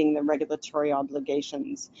not meeting the regulatory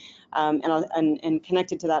obligations. And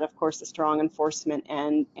connected to that, of course, the strong enforcement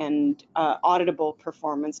and auditable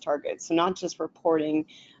performance targets. So not just reporting,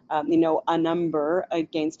 a number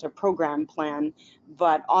against a program plan,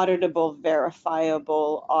 but auditable,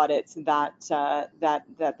 verifiable audits that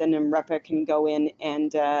the NMREPA can go in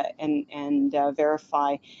and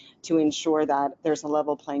verify to ensure that there's a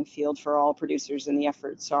level playing field for all producers and the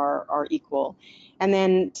efforts are equal. And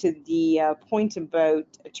then to the point about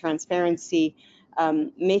transparency,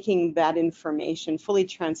 making that information fully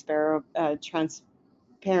transparent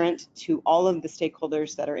to all of the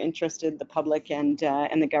stakeholders that are interested, the public and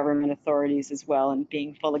the government authorities as well, and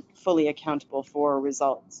being fully accountable for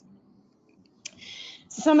results.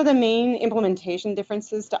 So some of the main implementation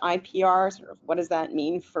differences to IPR, sort of what does that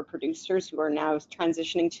mean for producers who are now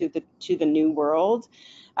transitioning to the new world?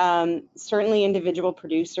 Certainly individual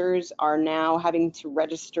producers are now having to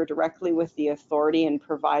register directly with the authority and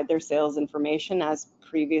provide their sales information. As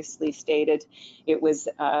previously stated, it was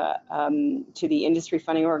to the industry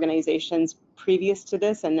funding organizations previous to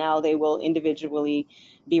this, and now they will individually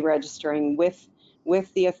be registering with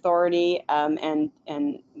the authority, and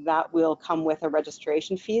that will come with a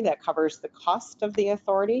registration fee that covers the cost of the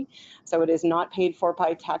authority. So it is not paid for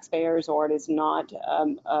by taxpayers, or it is not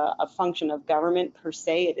a function of government per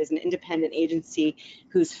se. It is an independent agency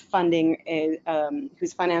whose funding is,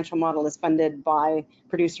 whose financial model is funded by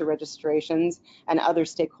producer registrations and other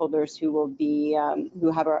stakeholders who will be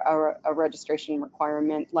who have a registration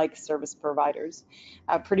requirement, like service providers.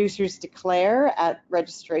 Producers declare at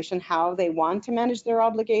registration how they want to manage their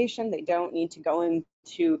obligation. They don't need to go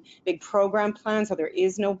into big program plans, so there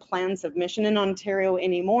is no plan submission in Ontario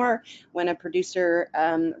anymore. When a producer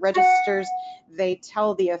registers, they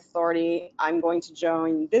tell the authority, I'm going to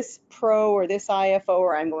join this pro or this IFO,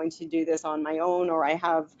 or I'm going to do this on my own, or I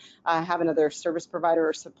have another service provider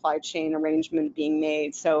or supply chain arrangement being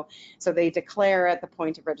made. So they declare at the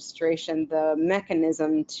point of registration the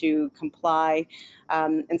mechanism to comply.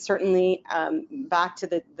 And certainly back to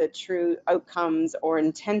the true outcomes or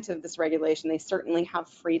intent of this regulation, they certainly have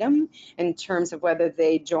freedom in terms of whether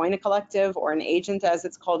they join a collective or an agent, as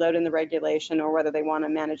it's called out in the regulation, or whether they want to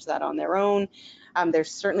manage that on their own.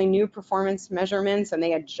 There's certainly new performance measurements, and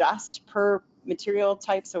they adjust per material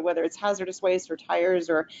type. So whether it's hazardous waste or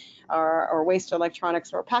tires or waste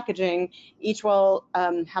electronics or packaging, each will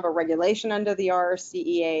have a regulation under the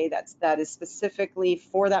RCEA that is specifically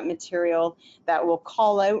for that material, that will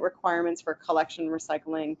call out requirements for collection,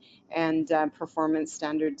 recycling, and performance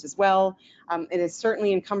standards as well. It is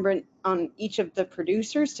certainly incumbent on each of the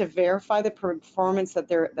producers to verify the performance that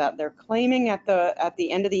they're claiming at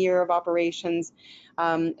the end of the year of operations,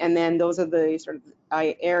 and then those are the sort of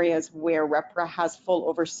areas where REPRA has full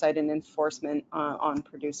oversight and enforcement on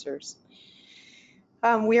producers.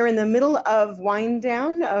 We are in the middle of wind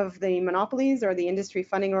down of the monopolies or the industry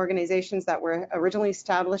funding organizations that were originally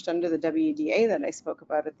established under the WDA that I spoke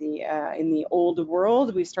about at in the old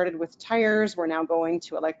world. We started with tires, we're now going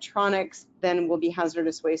to electronics, then will be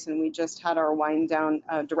hazardous waste, and we just had our wind down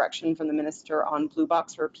direction from the minister on Blue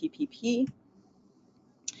Box or PPP.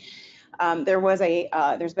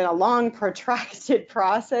 There's been a long, protracted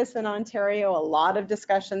process in Ontario, a lot of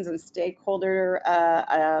discussions and stakeholder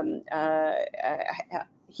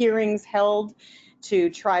hearings held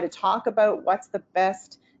to try to talk about what's the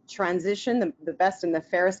best transition, the best and the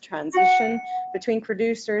fairest transition between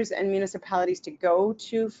producers and municipalities to go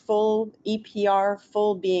to full EPR,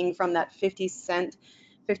 full being from that 50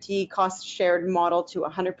 cost shared model to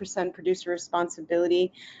 100% producer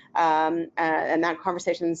responsibility, and that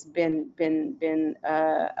conversation's been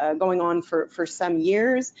going on for some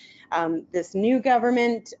years. This new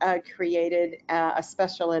government created a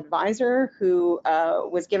special advisor who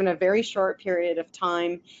was given a very short period of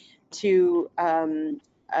time to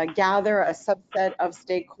gather a subset of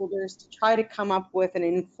stakeholders to try to come up with an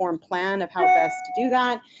informed plan of how best to do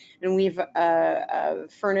that. And we've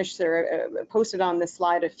furnished or posted on this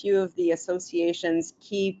slide a few of the association's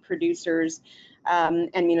key producers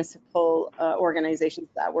and municipal organizations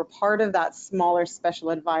that were part of that smaller special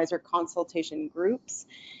advisor consultation groups.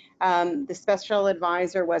 The special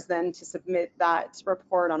advisor was then to submit that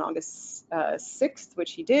report on August 6th,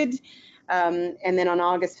 which he did. And then on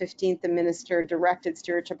August 15th, the minister directed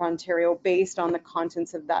Stewardship Ontario, based on the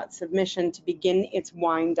contents of that submission, to begin its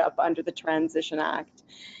wind up under the Transition Act.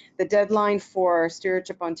 The deadline for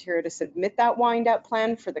Stewardship Ontario to submit that wind up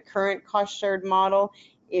plan for the current cost shared model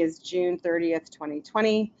is June 30th,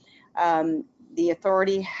 2020. The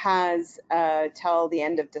authority has till the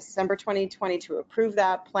end of December 2020 to approve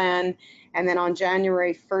that plan. And then on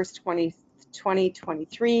January 1st,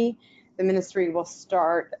 2023, the ministry will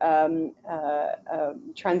start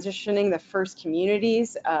transitioning the first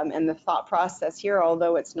communities. And the thought process here,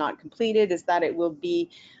 although it's not completed, is that it will be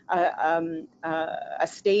a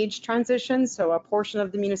staged transition. So a portion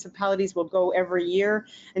of the municipalities will go every year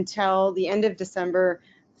until the end of December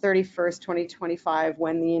 31st, 2025,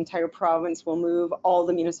 when the entire province will move. All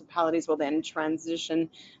the municipalities will then transition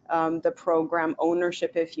the program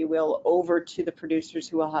ownership, if you will, over to the producers,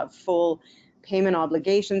 who will have full payment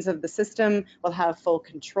obligations of the system, will have full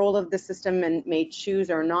control of the system, and may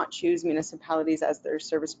choose or not choose municipalities as their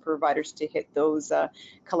service providers to hit those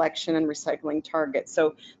collection and recycling targets.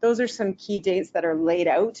 So those are some key dates that are laid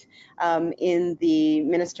out in the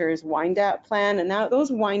minister's wind-up plan. And now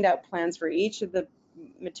those wind-up plans for each of the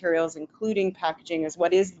materials, including packaging, is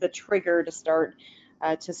what is the trigger to start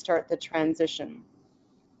the transition.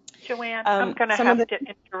 Joanne, I'm going to have to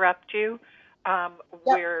interrupt you. Yep.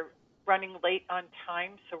 We're running late on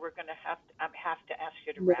time, so we're going to have to ask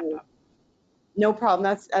you to wrap up. No problem.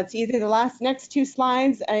 That's easy. The next two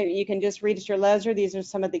slides, you can just read at your leisure. These are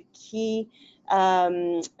some of the key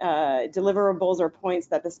deliverables or points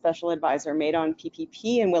that the special advisor made on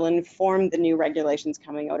PPP, and will inform the new regulations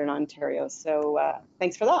coming out in Ontario. So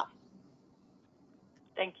thanks for that.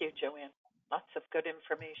 Thank you, Joanne. Lots of good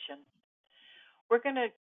information. We're going to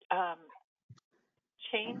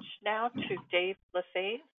change now to Dave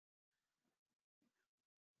Lefebvre.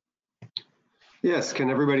 Yes, can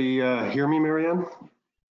everybody hear me, Marianne?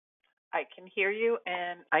 I can hear you,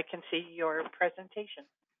 and I can see your presentation.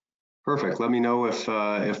 Perfect. Let me know if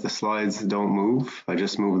the slides don't move. I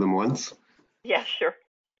just moved them once. Yeah, sure.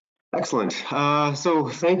 Excellent. So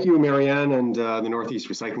thank you, Marianne, and the Northeast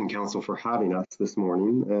Recycling Council for having us this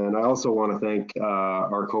morning. And I also want to thank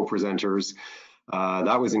our co-presenters.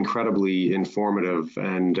 That was incredibly informative,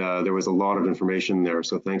 and there was a lot of information there.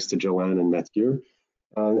 So thanks to Joanne and Metzger.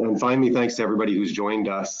 And finally, thanks to everybody who's joined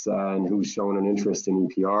us and who's shown an interest in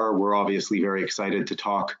EPR. We're obviously very excited to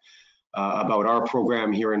talk about our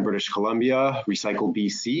program here in British Columbia, Recycle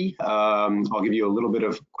BC. I'll give you a little bit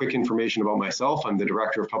of quick information about myself. I'm the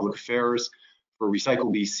Director of Public Affairs for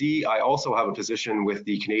Recycle BC. I also have a position with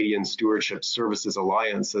the Canadian Stewardship Services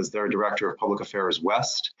Alliance as their Director of Public Affairs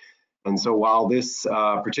West. And so while this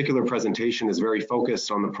particular presentation is very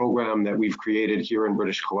focused on the program that we've created here in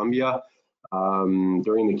British Columbia,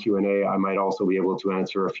 during the Q&A, I might also be able to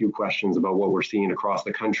answer a few questions about what we're seeing across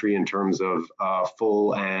the country in terms of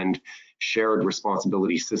full and shared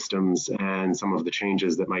responsibility systems and some of the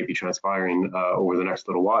changes that might be transpiring over the next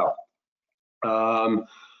little while.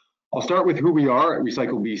 I'll start with who we are at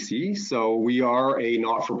Recycle BC. So we are a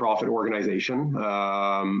not-for-profit organization,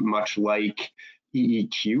 much like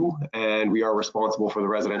EEQ, and we are responsible for the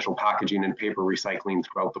residential packaging and paper recycling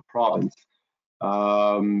throughout the province.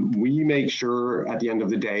 We make sure at the end of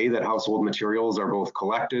the day that household materials are both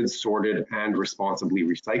collected, sorted, and responsibly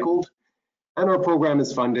recycled. And our program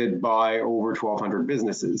is funded by over 1,200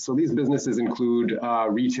 businesses. So these businesses include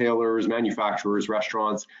retailers, manufacturers,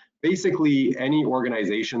 restaurants, basically any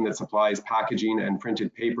organization that supplies packaging and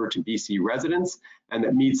printed paper to BC residents and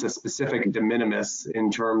that meets a specific de minimis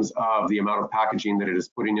in terms of the amount of packaging that it is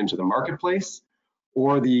putting into the marketplace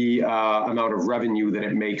or the amount of revenue that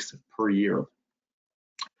it makes per year.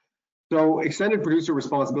 So extended producer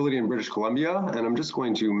responsibility in British Columbia, and I'm just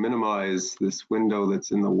going to minimize this window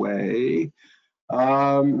that's in the way.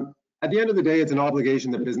 At the end of the day, it's an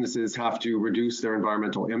obligation that businesses have to reduce their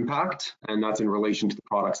environmental impact, and that's in relation to the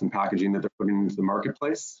products and packaging that they're putting into the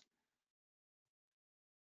marketplace.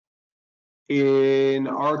 In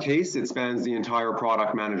our case, it spans the entire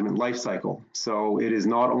product management lifecycle. So it is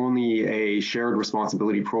not only a shared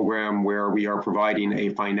responsibility program where we are providing a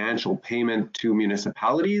financial payment to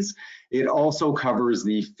municipalities, it also covers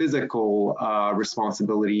the physical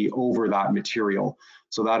responsibility over that material.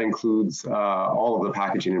 So that includes all of the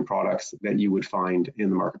packaging and products that you would find in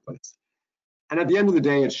the marketplace. And at the end of the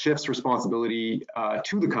day, it shifts responsibility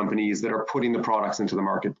to the companies that are putting the products into the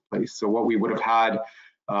marketplace. So what we would have had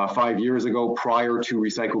 5 years ago, prior to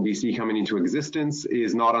Recycle BC coming into existence,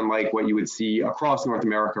 is not unlike what you would see across North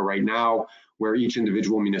America right now, where each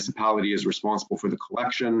individual municipality is responsible for the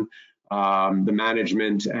collection, the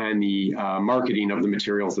management, and the marketing of the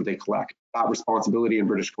materials that they collect. That responsibility in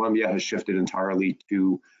British Columbia has shifted entirely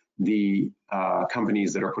to the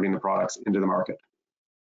companies that are putting the products into the market.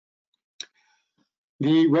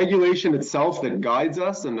 The regulation itself that guides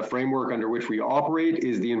us and the framework under which we operate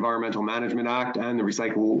is the Environmental Management Act and the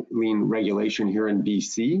Recycling Regulation here in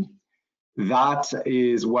BC. That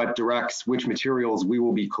is what directs which materials we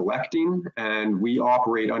will be collecting, and we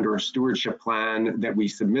operate under a stewardship plan that we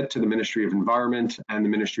submit to the Ministry of Environment, and the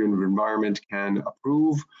Ministry of Environment can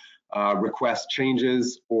approve, request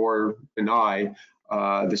changes, or deny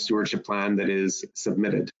the stewardship plan that is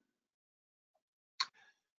submitted.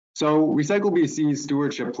 So Recycle BC's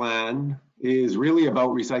stewardship plan is really about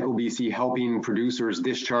Recycle BC helping producers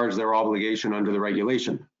discharge their obligation under the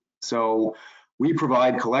regulation. So we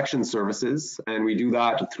provide collection services, and we do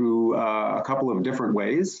that through a couple of different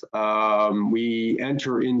ways. We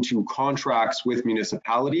enter into contracts with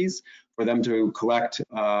municipalities for them to collect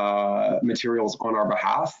materials on our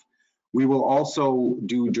behalf. We will also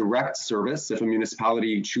do direct service if a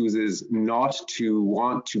municipality chooses not to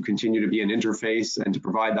want to continue to be an interface and to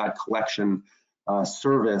provide that collection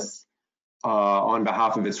service on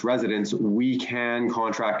behalf of its residents. We can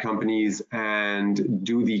contract companies and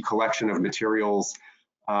do the collection of materials,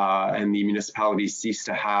 and the municipalities cease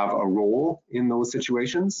to have a role in those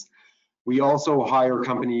situations. We also hire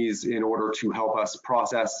companies in order to help us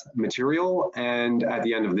process material, and at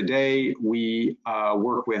the end of the day, we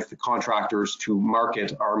work with contractors to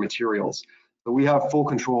market our materials. So we have full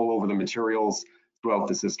control over the materials throughout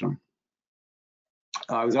the system.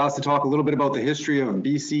 I was asked to talk a little bit about the history of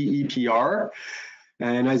BC EPR.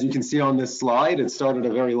 And as you can see on this slide, it started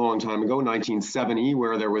a very long time ago, 1970,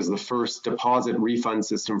 where there was the first deposit refund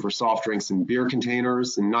system for soft drinks and beer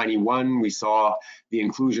containers. In 91, we saw the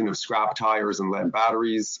inclusion of scrap tires and lead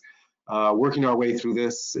batteries. Working our way through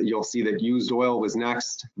this, you'll see that used oil was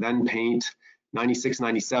next, then paint. 96,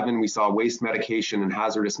 97, we saw waste medication and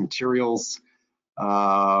hazardous materials.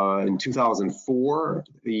 In 2004,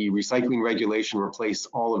 the recycling regulation replaced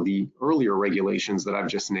all of the earlier regulations that I've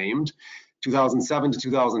just named. 2007 to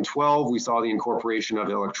 2012, we saw the incorporation of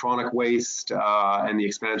electronic waste and the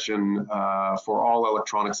expansion for all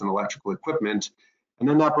electronics and electrical equipment. And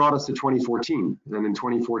then that brought us to 2014. And in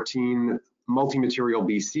 2014, Multi-Material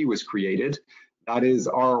BC was created. That is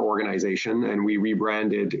our organization, and we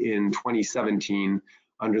rebranded in 2017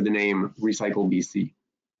 under the name Recycle BC.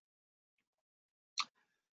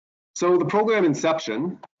 So the program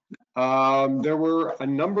inception, there were a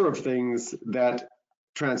number of things that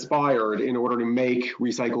transpired in order to make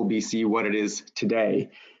Recycle BC what it is today.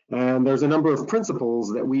 And there's a number of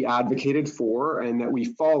principles that we advocated for and that we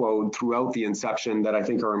followed throughout the inception that I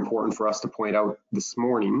think are important for us to point out this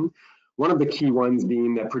morning. One of the key ones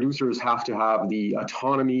being that producers have to have the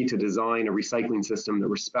autonomy to design a recycling system that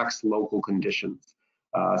respects local conditions.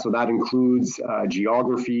 So that includes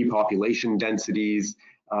geography, population densities,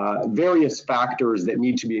 various factors that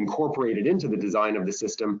need to be incorporated into the design of the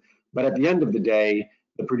system. But at the end of the day,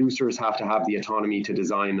 the producers have to have the autonomy to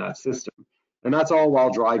design that system. And that's all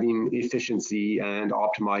while driving efficiency and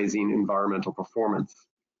optimizing environmental performance.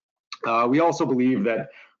 We also believe that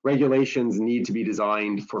regulations need to be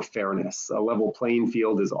designed for fairness. A level playing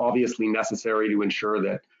field is obviously necessary to ensure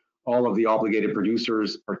that all of the obligated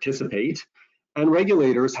producers participate, and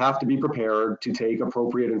regulators have to be prepared to take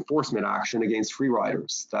appropriate enforcement action against free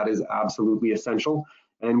riders. That is absolutely essential.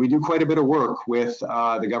 And we do quite a bit of work with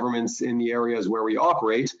the governments in the areas where we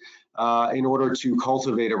operate in order to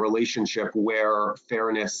cultivate a relationship where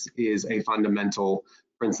fairness is a fundamental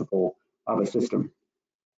principle of a system.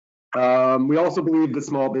 We also believe that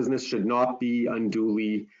small business should not be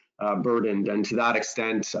unduly burdened. And to that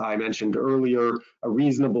extent, I mentioned earlier, a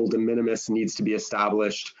reasonable de minimis needs to be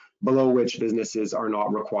established below which businesses are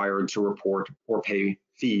not required to report or pay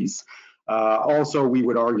fees. Also, we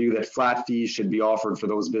would argue that flat fees should be offered for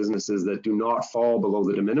those businesses that do not fall below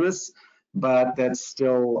the de minimis, but that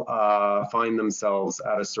still find themselves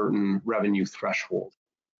at a certain revenue threshold.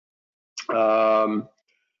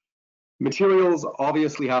 Materials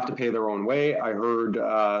obviously have to pay their own way. I heard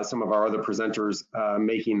some of our other presenters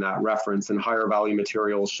making that reference, and higher value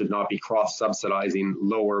materials should not be cross-subsidizing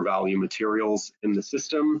lower value materials in the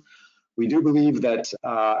system. We do believe that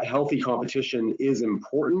healthy competition is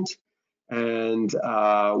important, and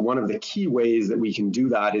one of the key ways that we can do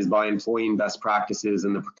that is by employing best practices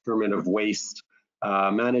in the procurement of waste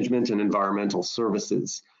management and environmental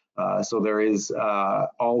services. So there is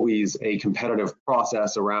always a competitive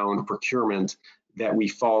process around procurement that we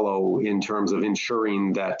follow in terms of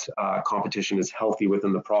ensuring that competition is healthy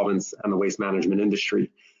within the province and the waste management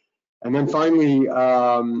industry. And then finally,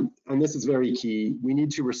 and this is very key, we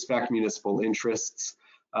need to respect municipal interests.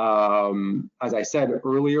 As I said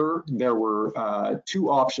earlier, there were three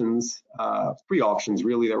options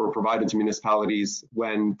really that were provided to municipalities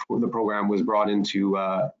when the program was brought into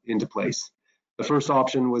place. The first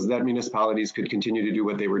option was that municipalities could continue to do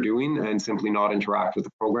what they were doing and simply not interact with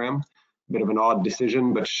the program. A bit of an odd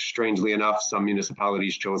decision, but strangely enough, some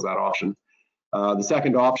municipalities chose that option. The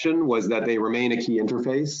second option was that they remain a key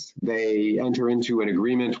interface. They enter into an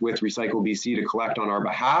agreement with Recycle BC to collect on our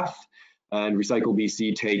behalf, and Recycle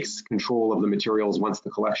BC takes control of the materials once the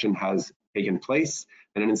collection has taken place,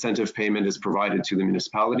 and an incentive payment is provided to the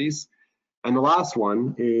municipalities. And the last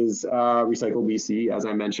one is Recycle BC, as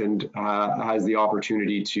I mentioned, has the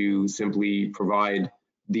opportunity to simply provide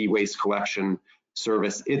the waste collection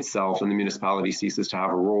service itself, and the municipality ceases to have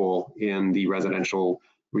a role in the residential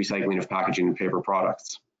recycling of packaging and paper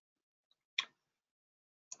products.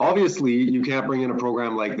 Obviously, you can't bring in a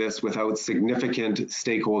program like this without significant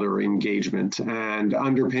stakeholder engagement, and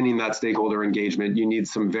underpinning that stakeholder engagement, you need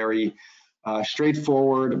some very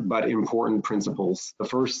straightforward but important principles. The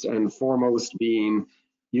first and foremost being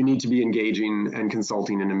you need to be engaging and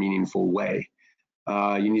consulting in a meaningful way.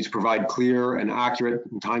 You need to provide clear and accurate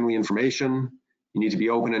and timely information. You need to be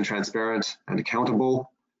open and transparent and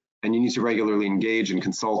accountable. And you need to regularly engage and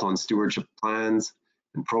consult on stewardship plans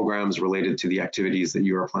and programs related to the activities that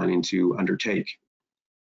you are planning to undertake.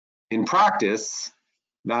 In practice,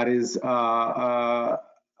 that is a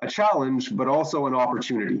challenge, but also an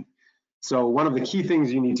opportunity. So one of the key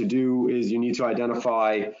things you need to do is you need to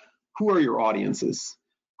identify who are your audiences,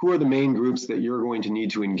 who are the main groups that you're going to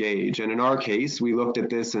need to engage. And in our case, we looked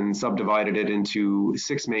at this and subdivided it into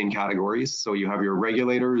 6 main categories. So you have your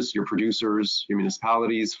regulators, your producers, your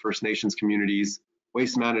municipalities, First Nations communities,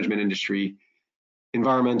 waste management industry,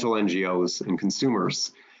 environmental NGOs, and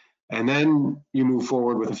consumers. And then you move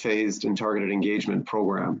forward with a phased and targeted engagement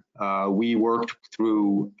program. We worked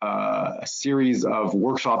through a series of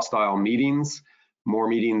workshop-style meetings, more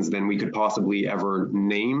meetings than we could possibly ever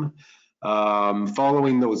name.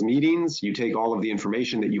 Following those meetings, you take all of the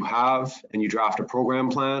information that you have and you draft a program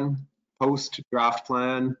plan, you post the draft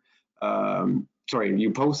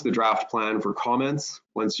plan for comments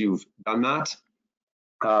once you've done that.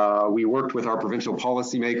 We worked with our provincial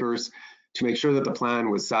policymakers to make sure that the plan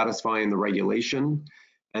was satisfying the regulation.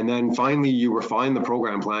 And then finally, you refine the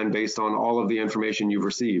program plan based on all of the information you've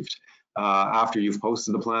received. After you've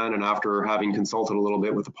posted the plan and after having consulted a little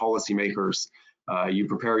bit with the policymakers, you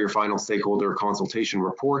prepare your final stakeholder consultation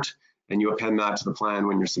report and you append that to the plan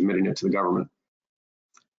when you're submitting it to the government.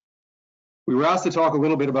 We were asked to talk a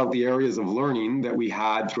little bit about the areas of learning that we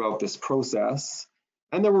had throughout this process,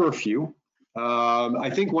 and there were a few.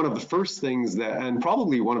 I think one of the first things that, and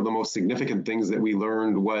probably one of the most significant things that we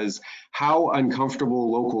learned was how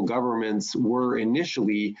uncomfortable local governments were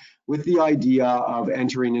initially with the idea of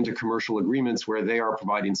entering into commercial agreements where they are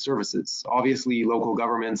providing services. Obviously, local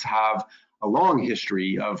governments have a long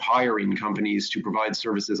history of hiring companies to provide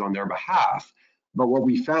services on their behalf. But what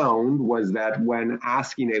we found was that when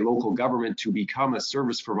asking a local government to become a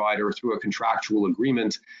service provider through a contractual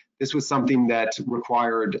agreement, this was something that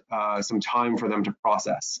required some time for them to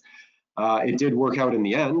process. It did work out in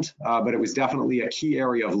the end, but it was definitely a key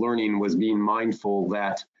area of learning, was being mindful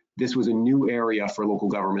that this was a new area for local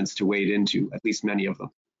governments to wade into, at least many of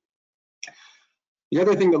them. The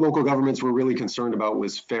other thing that local governments were really concerned about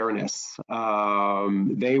was fairness.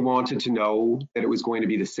 They wanted to know that it was going to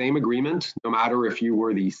be the same agreement, no matter if you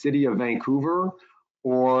were the city of Vancouver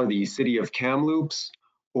or the city of Kamloops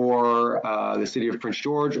or the city of Prince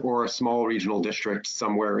George or a small regional district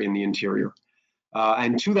somewhere in the interior.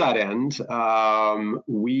 And to that end,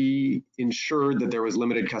 we ensured that there was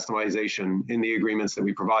limited customization in the agreements that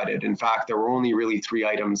we provided. In fact, there were only really 3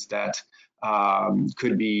 items that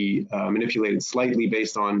could be manipulated slightly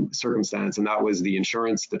based on circumstance, and that was the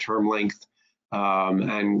insurance, the term length,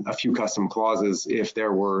 and a few custom clauses if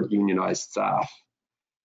there were unionized staff.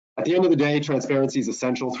 At the end of the day, transparency is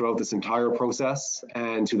essential throughout this entire process.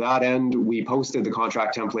 And to that end, we posted the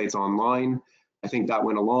contract templates online. I think that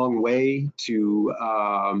went a long way to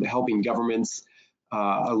helping governments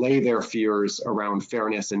allay their fears around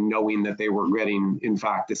fairness and knowing that they were getting, in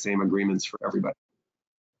fact, the same agreements for everybody.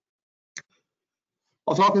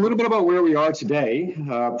 I'll talk a little bit about where we are today,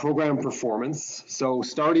 program performance. So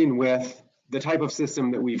starting with the type of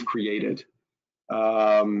system that we've created.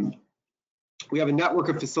 We have a network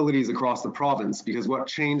of facilities across the province, because what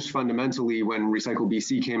changed fundamentally when Recycle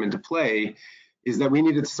BC came into play is that we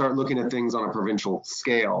needed to start looking at things on a provincial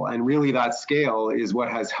scale. And really that scale is what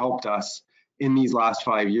has helped us in these last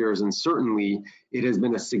 5 years. And certainly it has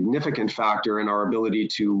been a significant factor in our ability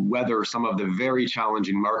to weather some of the very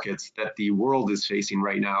challenging markets that the world is facing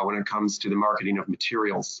right now when it comes to the marketing of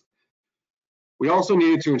materials. We also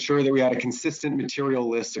needed to ensure that we had a consistent material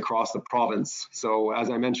list across the province. So as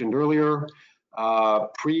I mentioned earlier,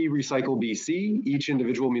 pre-Recycle BC, each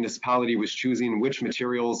individual municipality was choosing which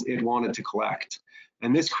materials it wanted to collect.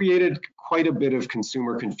 And this created quite a bit of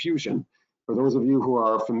consumer confusion. For those of you who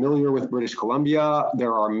are familiar with British Columbia,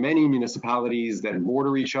 there are many municipalities that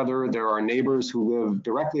border each other. There are neighbors who live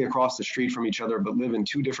directly across the street from each other, but live in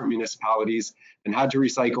 2 different municipalities and had to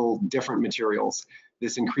recycle different materials.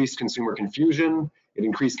 This increased consumer confusion, it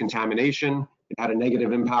increased contamination, it had a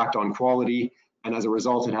negative impact on quality, and as a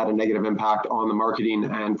result, it had a negative impact on the marketing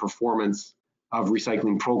and performance of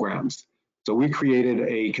recycling programs. So we created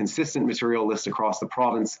a consistent material list across the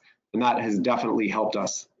province, and that has definitely helped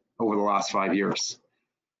us over the last 5 years.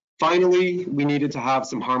 Finally, we needed to have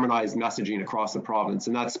some harmonized messaging across the province,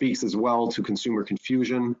 and that speaks as well to consumer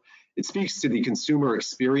confusion. It speaks to the consumer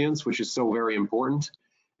experience, which is so very important,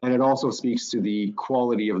 and it also speaks to the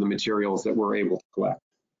quality of the materials that we're able to collect.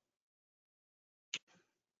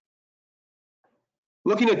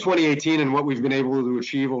 Looking at 2018 and what we've been able to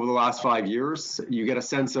achieve over the last 5 years, you get a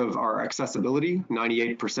sense of our accessibility.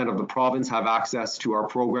 98% of the province have access to our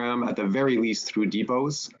program, at the very least through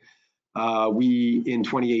depots. We, in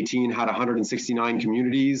 2018, had 169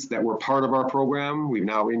 communities that were part of our program. We've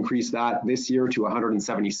now increased that this year to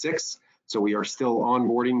 176. So we are still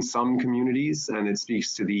onboarding some communities, and it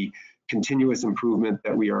speaks to the continuous improvement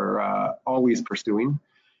that we are always pursuing.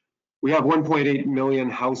 We have 1.8 million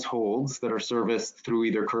households that are serviced through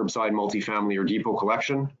either curbside, multifamily, or depot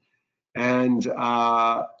collection. And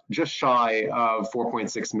just shy of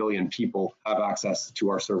 4.6 million people have access to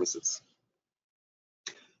our services.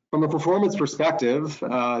 From a performance perspective,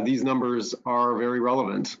 these numbers are very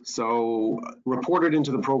relevant. So reported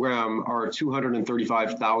into the program are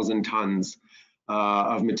 235,000 tons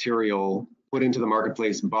of material put into the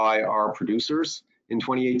marketplace by our producers in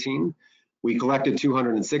 2018. We collected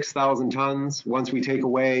 206,000 tons. Once we take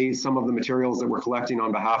away some of the materials that we're collecting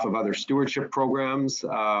on behalf of other stewardship programs,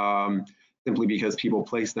 simply because people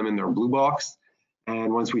place them in their blue box,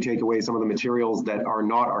 and once we take away some of the materials that are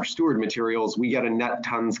not our steward materials, we get a net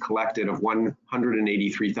tons collected of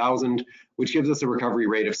 183,000, which gives us a recovery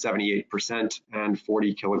rate of 78% and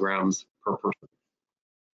 40 kilograms per person.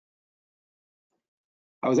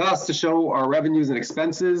 I was asked to show our revenues and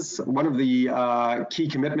expenses. One of the key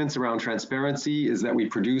commitments around transparency is that we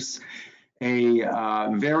produce a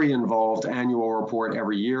very involved annual report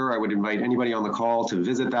every year. I would invite anybody on the call to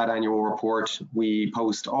visit that annual report. We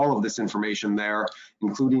post all of this information there,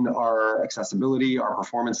 including our accessibility, our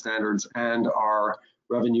performance standards, and our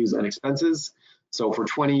revenues and expenses. So for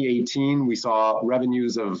 2018, we saw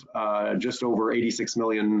revenues of just over $86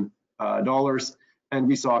 million. And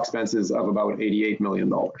we saw expenses of about $88 million.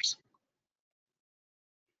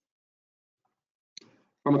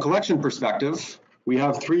 From a collection perspective, we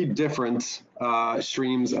have 3 different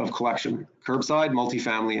streams of collection: curbside,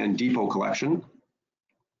 multifamily, and depot collection.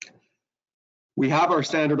 We have our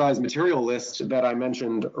standardized material list that I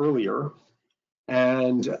mentioned earlier.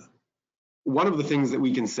 And one of the things that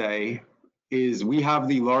we can say is we have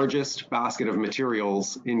the largest basket of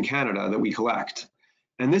materials in Canada that we collect.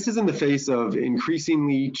 And this is in the face of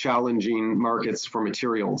increasingly challenging markets for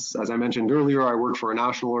materials. As I mentioned earlier, I work for a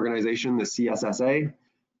national organization, the CSSA.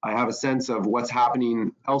 I have a sense of what's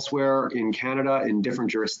happening elsewhere in Canada in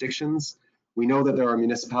different jurisdictions. We know that there are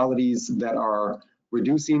municipalities that are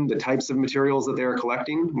reducing the types of materials that they are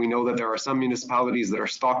collecting. We know that there are some municipalities that are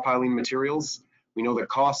stockpiling materials. We know that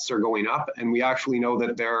costs are going up, and we actually know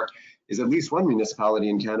that there is at least one municipality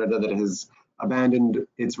in Canada that has abandoned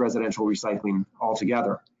its residential recycling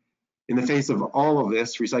altogether. In the face of all of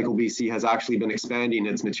this, Recycle BC has actually been expanding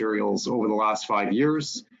its materials over the last 5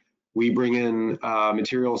 years. We bring in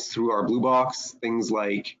materials through our blue box, things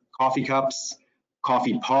like coffee cups,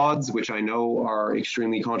 coffee pods, which I know are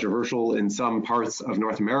extremely controversial in some parts of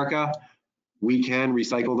North America. We can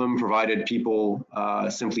recycle them provided people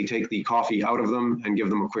simply take the coffee out of them and give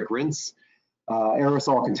them a quick rinse.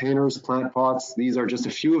 Aerosol containers, plant pots, these are just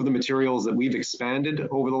a few of the materials that we've expanded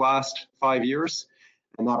over the last 5 years.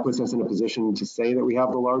 And that puts us in a position to say that we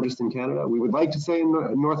have the largest in Canada. We would like to say in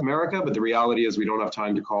North America, but the reality is we don't have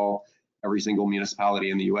time to call every single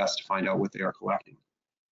municipality in the US to find out what they are collecting.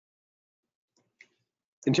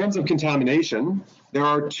 In terms of contamination, there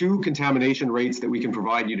are 2 contamination rates that we can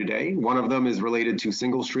provide you today. One of them is related to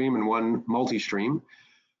single stream and one multi-stream.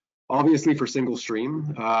 Obviously for single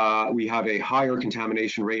stream, we have a higher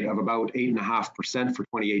contamination rate of about 8.5% for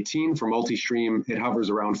 2018. For multi-stream, it hovers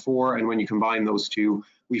around 4%, and when you combine those two,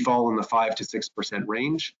 we fall in the 5 to 6%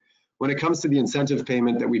 range. When it comes to the incentive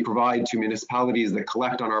payment that we provide to municipalities that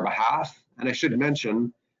collect on our behalf, and I should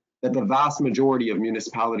mention that the vast majority of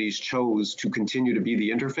municipalities chose to continue to be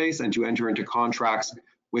the interface and to enter into contracts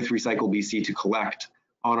with Recycle BC to collect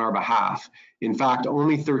on our behalf. In fact,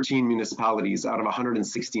 only 13 municipalities out of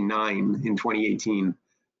 169 in 2018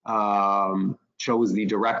 chose the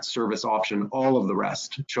direct service option. All of the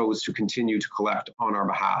rest chose to continue to collect on our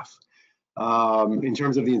behalf. In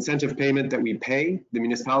terms of the incentive payment that we pay, the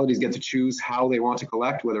municipalities get to choose how they want to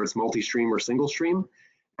collect, whether it's multi-stream or single stream,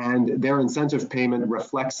 and their incentive payment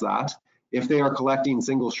reflects that. If they are collecting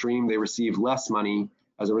single stream, they receive less money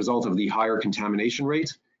as a result of the higher contamination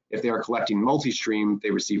rate. If they are collecting multi-stream, they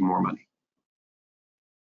receive more money.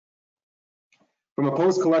 From a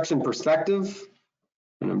post-collection perspective,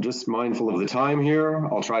 and I'm just mindful of the time here,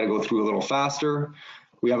 I'll try to go through a little faster.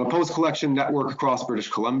 We have a post-collection network across British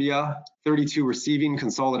Columbia, 32 receiving,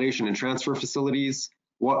 consolidation, and transfer facilities,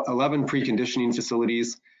 11 preconditioning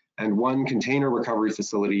facilities, and 1 container recovery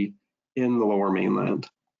facility in the Lower Mainland.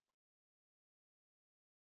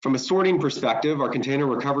 From a sorting perspective, our container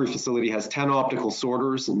recovery facility has 10 optical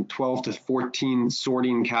sorters and 12 to 14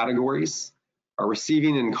 sorting categories. Our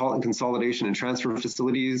receiving and consolidation and transfer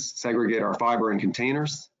facilities segregate our fiber in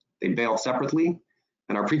containers. They bale separately.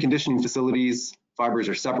 And our preconditioning facilities, fibers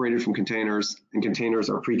are separated from containers and containers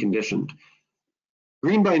are preconditioned.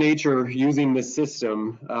 Green by Nature, using this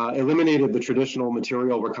system, eliminated the traditional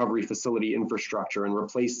material recovery facility infrastructure and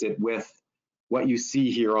replaced it with what you see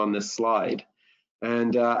here on this slide.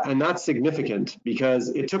 And that's significant because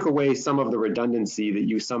it took away some of the redundancy that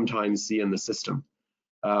you sometimes see in the system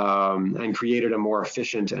and created a more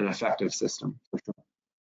efficient and effective system.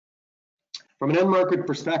 From an end market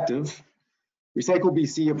perspective, Recycle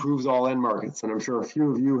BC approves all end markets, and I'm sure a few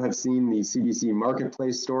of you have seen the CBC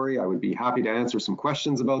Marketplace story. I would be happy to answer some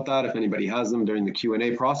questions about that if anybody has them during the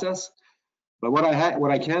Q&A process. But what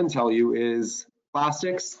I can tell you is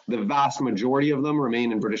plastics, the vast majority of them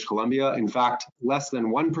remain in British Columbia. In fact, less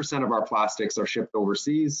than 1% of our plastics are shipped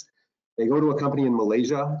overseas. They go to a company in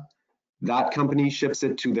Malaysia. That company ships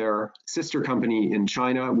it to their sister company in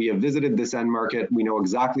China. We have visited this end market. We know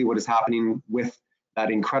exactly what is happening with that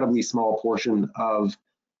incredibly small portion of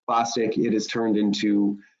plastic. It is turned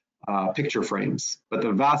into picture frames. But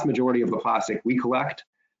the vast majority of the plastic we collect,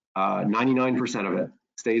 99% of it,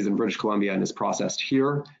 stays in British Columbia and is processed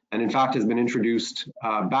here, and in fact has been introduced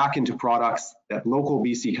back into products that local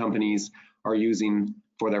BC companies are using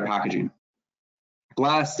for their packaging.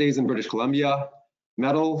 Glass stays in British Columbia,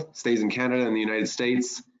 metal stays in Canada and the United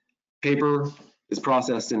States, paper is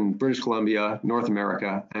processed in British Columbia, North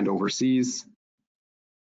America, and overseas.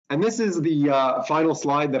 And this is the final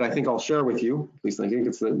slide that I think I'll share with you. At least I think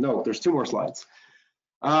it's no, there's 2 more slides.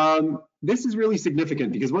 This is really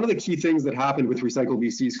significant because one of the key things that happened with Recycle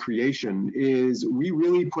BC's creation is we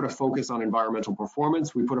really put a focus on environmental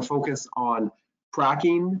performance. We put a focus on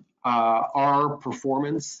tracking our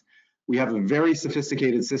performance. We have a very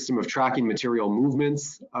sophisticated system of tracking material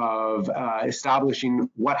movements, of establishing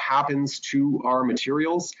what happens to our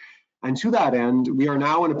materials. And to that end, we are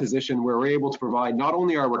now in a position where we're able to provide not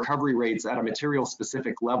only our recovery rates at a material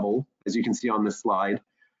specific level, as you can see on this slide,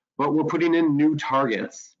 but we're putting in new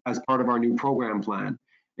targets as part of our new program plan.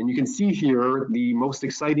 And you can see here, the most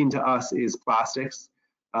exciting to us is plastics.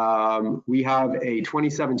 We have a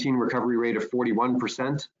 2017 recovery rate of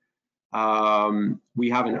 41%. We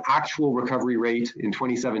have an actual recovery rate in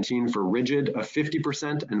 2017 for rigid of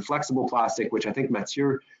 50% and flexible plastic, which I think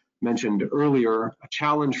Mathieu mentioned earlier, a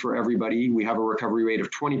challenge for everybody. We have a recovery rate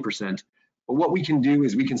of 20%. But what we can do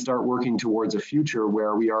is we can start working towards a future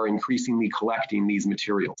where we are increasingly collecting these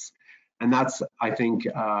materials. And that's, I think,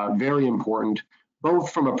 very important,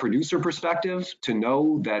 both from a producer perspective to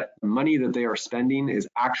know that the money that they are spending is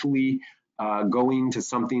actually going to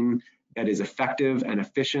something that is effective and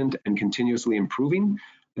efficient and continuously improving,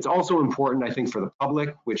 It's also important, I think, for the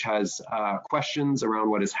public, which has questions around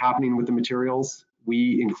what is happening with the materials.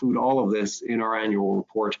 We include all of this in our annual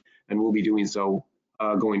report, and we'll be doing so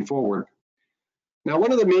going forward. Now,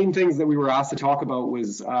 one of the main things that we were asked to talk about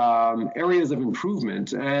was areas of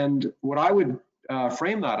improvement. And what I would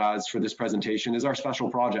frame that as for this presentation is our special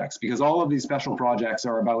projects, because all of these special projects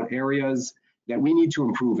are about areas that we need to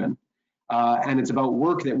improve in. And it's about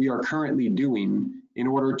work that we are currently doing in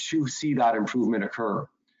order to see that improvement occur.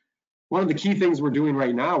 One of the key things we're doing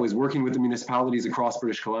right now is working with the municipalities across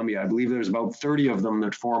British Columbia. I believe there's about 30 of them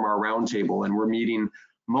that form our roundtable, and we're meeting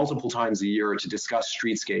multiple times a year to discuss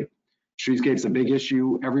streetscape. Streetscape's a big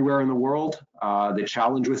issue everywhere in the world. The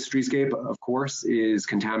challenge with streetscape, of course, is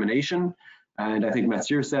contamination. And I think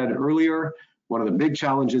Mathieu said earlier, one of the big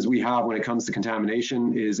challenges we have when it comes to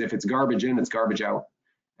contamination is if it's garbage in, it's garbage out.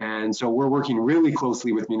 And so we're working really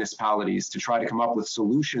closely with municipalities to try to come up with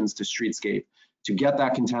solutions to streetscape, to get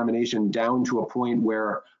that contamination down to a point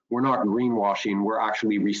where we're not greenwashing, we're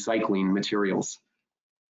actually recycling materials.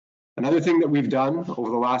 Another thing that we've done over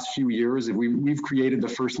the last few years is we've created the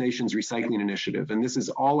First Nations Recycling Initiative. And this is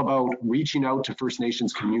all about reaching out to First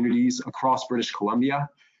Nations communities across British Columbia,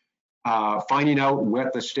 finding out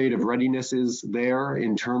what the state of readiness is there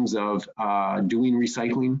in terms of doing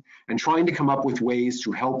recycling, and trying to come up with ways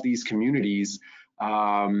to help these communities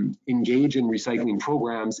engage in recycling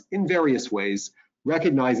programs in various ways,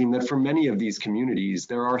 recognizing that for many of these communities,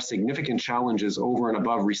 there are significant challenges over and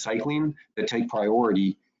above recycling that take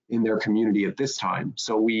priority in their community at this time.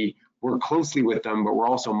 So we work closely with them, but we're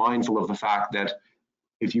also mindful of the fact that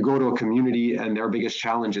if you go to a community and their biggest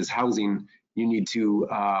challenge is housing, you need to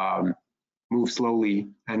move slowly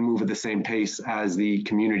and move at the same pace as the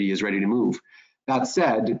community is ready to move. That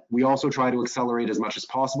said, we also try to accelerate as much as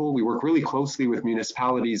possible. We work really closely with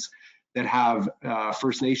municipalities that have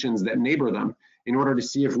First Nations that neighbor them in order to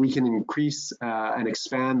see if we can increase and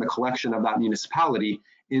expand the collection of that municipality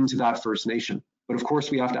into that First Nation. But of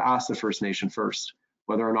course, we have to ask the First Nation first,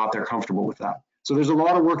 whether or not they're comfortable with that. So there's a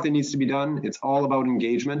lot of work that needs to be done. It's all about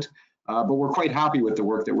engagement, but we're quite happy with the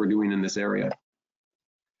work that we're doing in this area.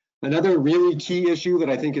 Another really key issue that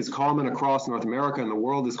I think is common across North America and the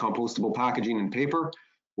world is compostable packaging and paper.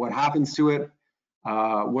 What happens to it?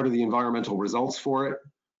 What are the environmental results for it?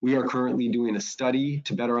 We are currently doing a study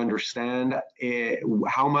to better understand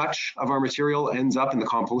how much of our material ends up in the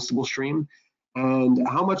compostable stream, and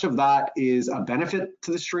how much of that is a benefit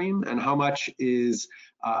to the stream and how much is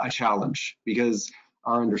a challenge. Because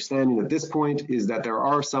our understanding at this point is that there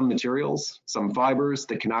are some materials, some fibers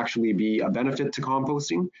that can actually be a benefit to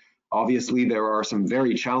composting. Obviously, there are some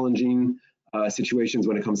very challenging situations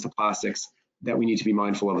when it comes to plastics that we need to be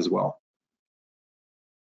mindful of as well.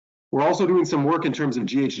 We're also doing some work in terms of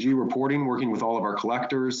GHG reporting, working with all of our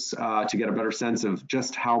collectors to get a better sense of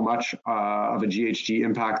just how much of a GHG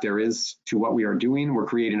impact there is to what we are doing. We're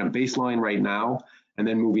creating a baseline right now, and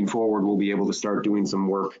then moving forward, we'll be able to start doing some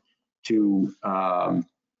work to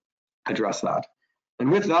address that. And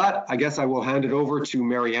with that, I guess I will hand it over to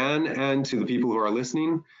Marianne and to the people who are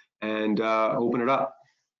listening and open it up.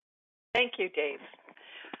 Thank you, Dave.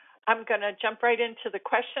 I'm going to jump right into the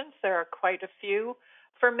questions. There are quite a few.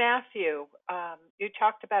 For Matthew, you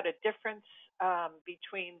talked about a difference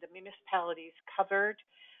between the municipalities covered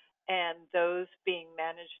and those being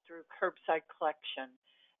managed through curbside collection.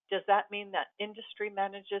 Does that mean that industry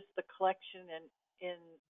manages the collection in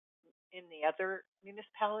the other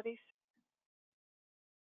municipalities?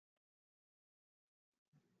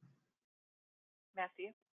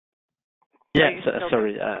 Matthew? Yeah,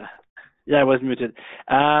 sorry. Yeah, I was muted.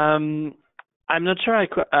 I'm not sure I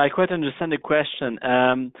quite understand the question.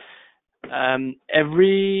 Can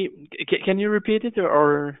you repeat it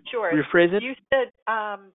or sure. Rephrase it? You said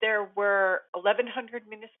there were 1,100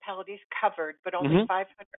 municipalities covered, but only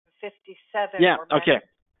 557 were managed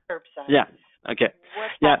curbside. Yeah. Okay.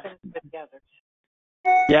 What happens with the others?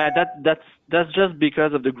 Yeah, that's just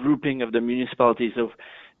because of the grouping of the municipalities. So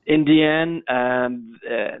in the end,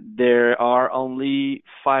 there are only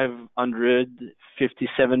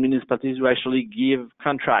 557 municipalities who actually give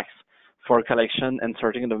contracts for collection and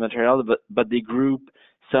sorting of the material, but they group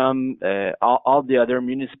some, all the other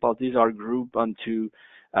municipalities are grouped onto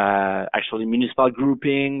actually municipal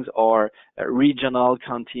groupings or regional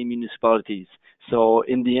county municipalities. So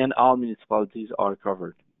in the end, all municipalities are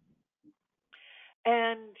covered.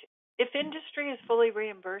 And if industry is fully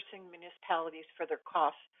reimbursing municipalities for their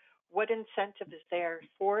costs, what incentive is there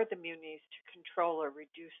for the munis to control or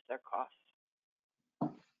reduce their costs?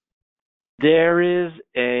 There is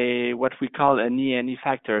what we call an E&E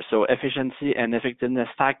factor, so efficiency and effectiveness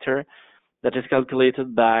factor, that is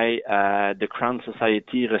calculated by the Crown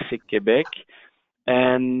Society Recyc Québec.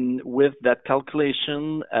 And with that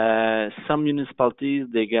calculation, some municipalities,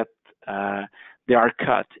 they are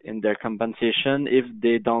cut in their compensation if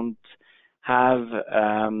they don't have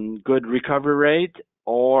good recovery rate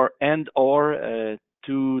or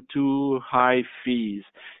too high fees.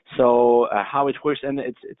 So how it works, and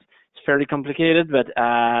it's fairly complicated, but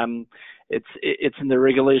it's in the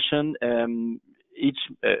regulation. Each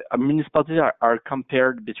municipalities are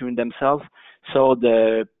compared between themselves. So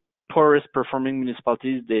the poorest performing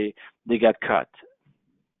municipalities, they get cut.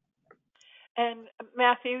 And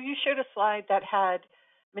Matthew, you showed a slide that had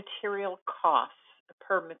material costs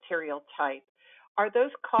per material type. Are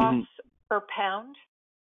those costs per pound?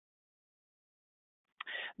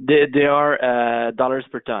 They are dollars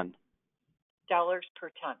per ton. Dollars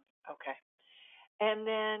per ton. Okay. And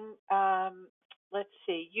then let's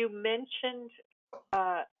see. You mentioned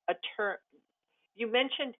a term. You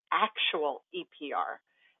mentioned actual EPR,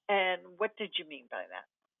 and what did you mean by that?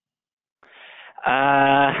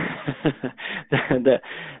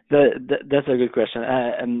 That's a good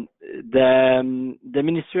question. The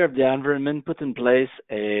Ministry of the Environment put in place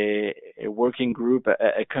a working group,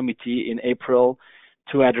 a committee in April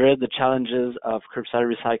to address the challenges of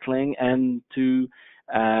curbside recycling and to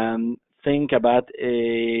think about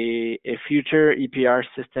a future EPR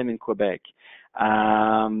system in Quebec.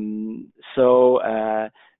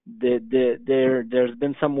 There's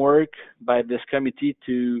been some work by this committee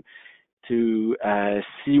to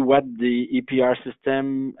see what the EPR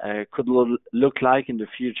system could look like in the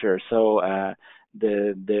future. So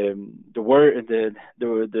the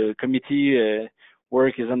committee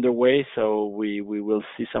work is underway. So we will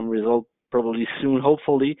see some result probably soon.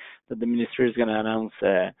 Hopefully, that the ministry is going to announce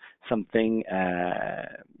something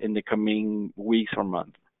in the coming weeks or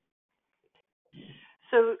months.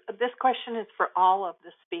 So this question is for all of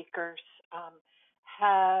the speakers.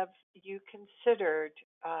 Have you considered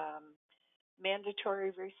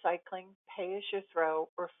mandatory recycling, pay-as-you-throw,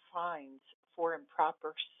 or fines for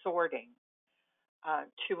improper sorting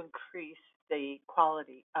to increase the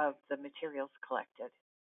quality of the materials collected?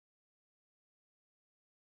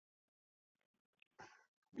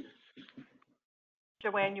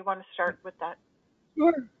 Joanne, you want to start with that?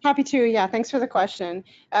 Sure, happy to. Yeah, thanks for the question.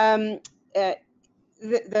 The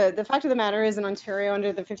fact of the matter is, in Ontario,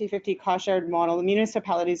 under the 50-50 cost shared model, the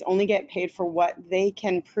municipalities only get paid for what they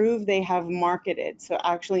can prove they have marketed, so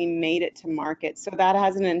actually made it to market. So that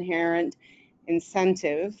has an inherent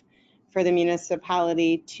incentive for the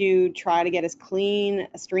municipality to try to get as clean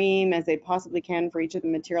a stream as they possibly can for each of the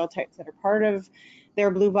material types that are part of their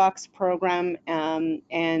Blue Box program, and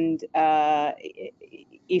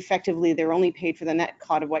effectively they're only paid for the net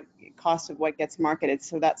cost of what gets marketed.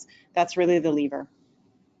 So that's really the lever.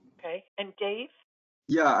 Okay, and Dave?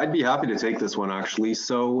 Yeah, I'd be happy to take this one actually.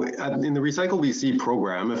 So in the Recycle BC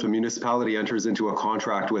program, if a municipality enters into a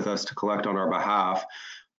contract with us to collect on our behalf,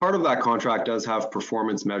 part of that contract does have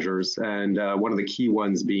performance measures, and one of the key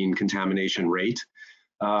ones being contamination rate.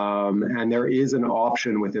 And there is an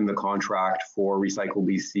option within the contract for Recycle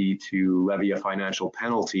BC to levy a financial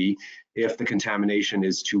penalty if the contamination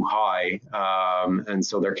is too high. And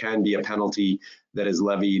so there can be a penalty that is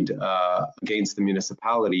levied against the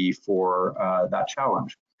municipality for that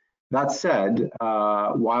challenge. That said,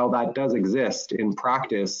 while that does exist in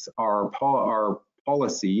practice, our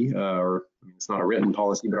policy, or it's not a written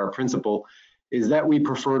policy, but our principle is that we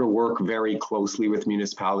prefer to work very closely with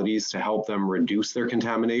municipalities to help them reduce their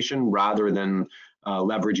contamination rather than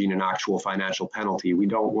leveraging an actual financial penalty. We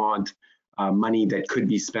don't want money that could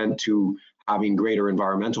be spent to having greater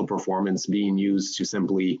environmental performance being used to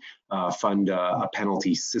simply fund a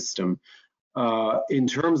penalty system. In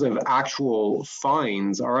terms of actual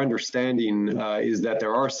fines, our understanding is that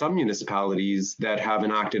there are some municipalities that have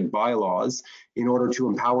enacted bylaws in order to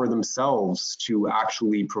empower themselves to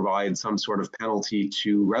actually provide some sort of penalty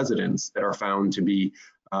to residents that are found to be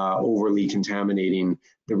overly contaminating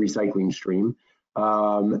the recycling stream.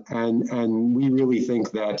 And we really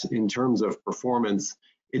think that in terms of performance,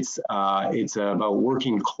 it's about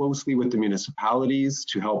working closely with the municipalities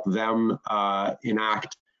to help them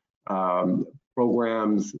enact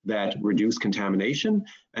programs that reduce contamination,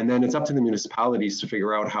 and then it's up to the municipalities to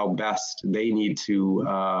figure out how best they need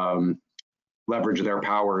to leverage their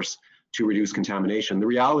powers to reduce contamination. The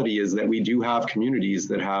reality is that we do have communities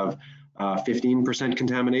that have 15%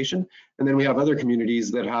 contamination, and then we have other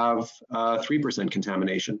communities that have 3%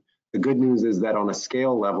 contamination. The good news is that on a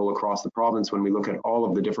scale level across the province, when we look at all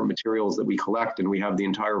of the different materials that we collect and we have the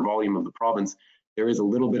entire volume of the province, there is a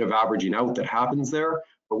little bit of averaging out that happens there,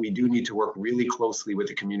 but we do need to work really closely with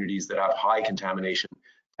the communities that have high contamination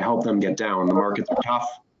to help them get down. The markets are tough,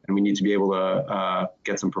 and we need to be able to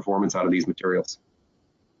get some performance out of these materials.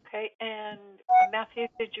 Okay, and Matthew,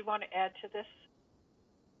 did you want to add to this?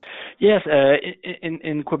 Yes,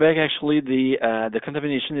 in Quebec, actually, the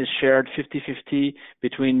contamination is shared 50-50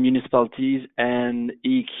 between municipalities and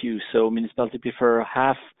EQ. So municipality prefer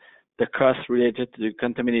half the cost related to the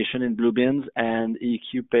contamination in blue bins, and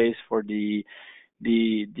EQ pays for the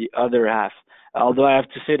other half. Although I have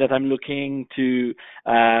to say that I'm looking to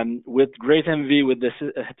with great envy with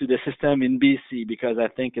to the system in BC, because I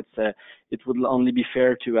think it would only be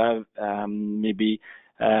fair to have maybe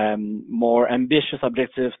more ambitious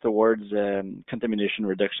objectives towards contamination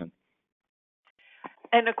reduction.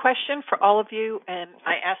 And a question for all of you, and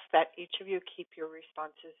I ask that each of you keep your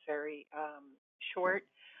responses very short.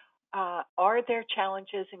 Are there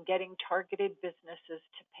challenges in getting targeted businesses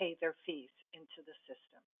to pay their fees into the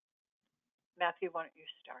system? Matthew, why don't you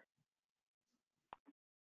start?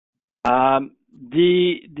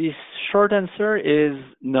 The short answer is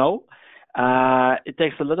no. It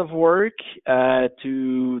takes a lot of work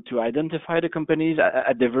to identify the companies.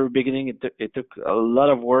 At the very beginning, it took a lot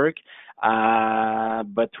of work,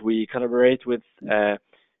 but we collaborate with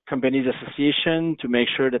companies association to make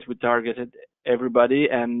sure that we targeted everybody,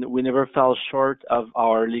 and we never fell short of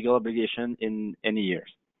our legal obligation in any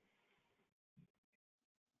years.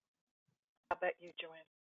 How about you, Joanne?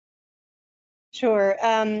 Sure.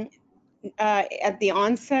 At the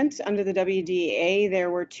onset, under the WDA,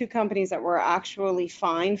 there were 2 companies that were actually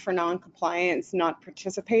fined for non-compliance, not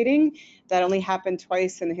participating. That only happened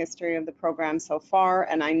twice in the history of the program so far,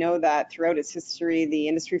 and I know that throughout its history, the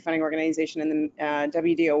industry funding organization and the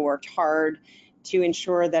WDO worked hard to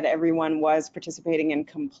ensure that everyone was participating and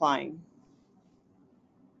complying.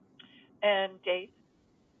 And Dave?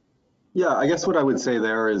 Yeah, I guess what I would say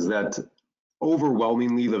there is that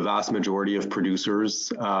overwhelmingly the vast majority of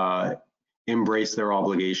producers embrace their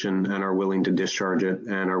obligation and are willing to discharge it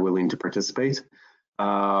and are willing to participate.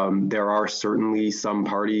 There are certainly some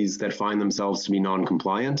parties that find themselves to be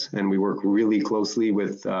non-compliant, and we work really closely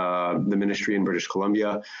with the ministry in British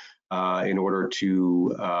Columbia in order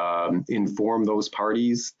to inform those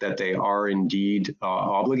parties that they are indeed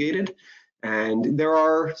obligated. And there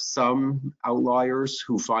are some outliers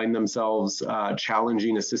who find themselves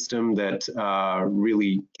challenging a system that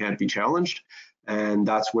really can't be challenged. And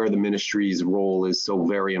that's where the ministry's role is so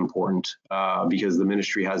very important, because the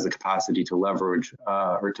ministry has the capacity to leverage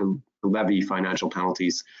or to levy financial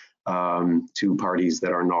penalties to parties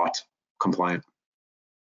that are not compliant.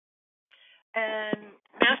 And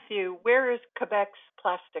Matthew, where is Quebec's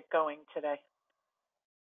plastic going today?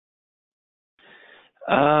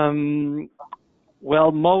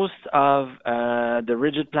 Well, most of the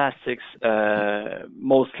rigid plastics,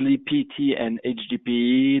 mostly PT and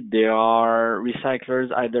HDPE, they are recyclers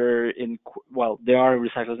they are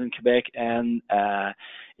recyclers in Quebec and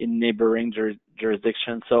in neighboring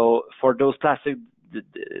jurisdictions. So for those plastics,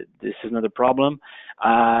 this is not a problem.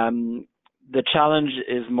 The challenge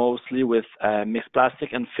is mostly with mixed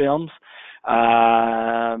plastic and films.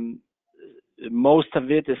 Most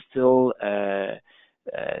of it is still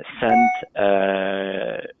sent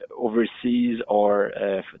overseas or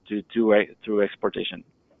to exportation.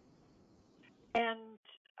 And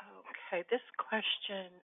okay, this question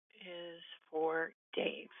is for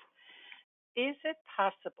Dave. Is it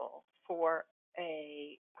possible for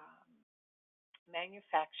a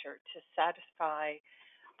manufacturer to satisfy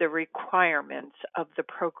the requirements of the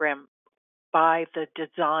program by the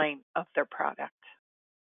design of their product?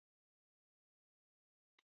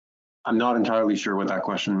 I'm not entirely sure what that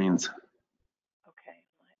question means. Okay,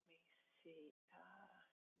 let me see.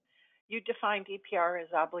 You defined EPR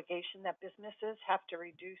as obligation that businesses have to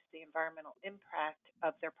reduce the environmental impact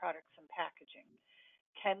of their products and packaging.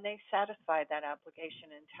 Can they satisfy that obligation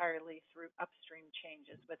entirely through upstream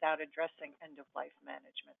changes without addressing end-of-life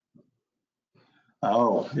management?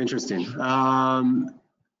 Oh, interesting.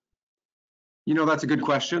 That's a good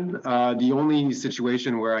question. The only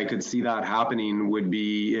situation where I could see that happening would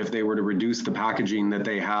be if they were to reduce the packaging that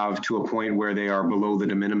they have to a point where they are below the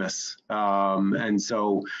de minimis. And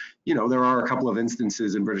so, there are a couple of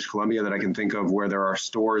instances in British Columbia that I can think of where there are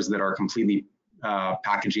stores that are completely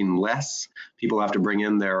packaging less. People have to bring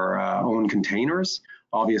in their own containers.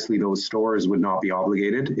 Obviously, those stores would not be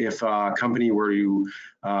obligated. If a company were to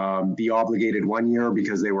be obligated 1 year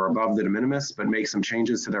because they were above the de minimis, but make some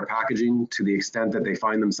changes to their packaging to the extent that they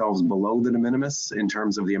find themselves below the de minimis in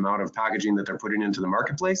terms of the amount of packaging that they're putting into the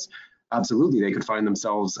marketplace, absolutely, they could find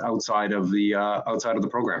themselves outside of the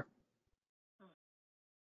program.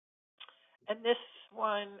 And this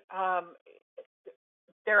one.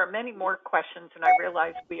 There are many more questions, and I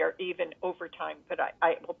realize we are even over time, but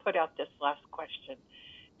I will put out this last question.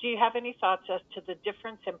 Do you have any thoughts as to the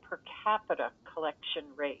difference in per capita collection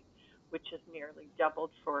rate, which has nearly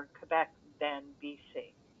doubled for Quebec than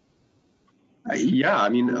BC? Yeah, I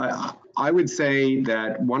mean, I would say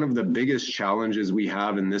that one of the biggest challenges we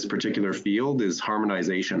have in this particular field is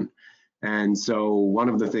harmonization. And so one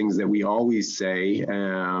of the things that we always say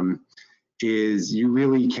is you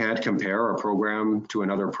really can't compare a program to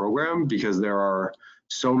another program because there are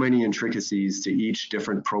so many intricacies to each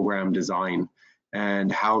different program design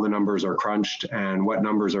and how the numbers are crunched and what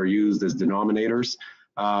numbers are used as denominators.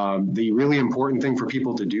 The really important thing for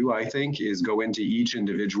people to do, I think, is go into each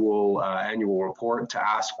individual annual report to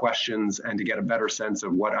ask questions and to get a better sense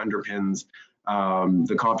of what underpins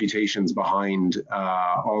the computations behind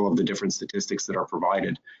all of the different statistics that are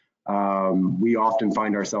provided. We often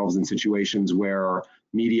find ourselves in situations where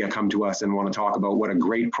media come to us and want to talk about what a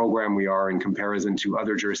great program we are in comparison to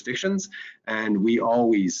other jurisdictions. And we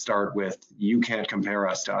always start with, you can't compare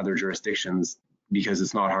us to other jurisdictions because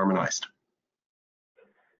it's not harmonized.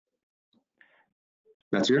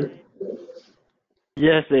 That's it.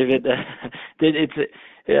 Yes, David.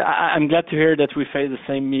 I'm glad to hear that we face the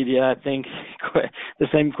same media. I think the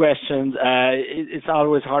same questions. It's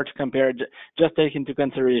always hard to compare. Just take into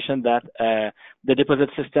consideration that the deposit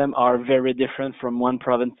system are very different from one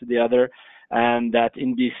province to the other, and that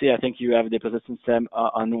in BC, I think you have a deposit system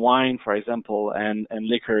on wine, for example, and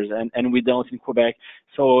liquors, and we don't in Quebec.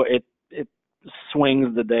 So it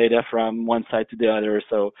swings the data from one side to the other.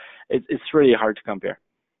 So it's really hard to compare.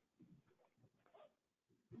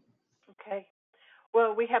 Okay.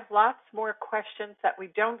 Well, we have lots more questions that we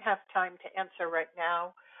don't have time to answer right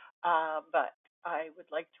now, but I would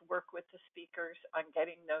like to work with the speakers on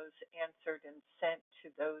getting those answered and sent to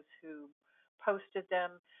those who posted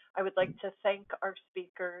them. I would like to thank our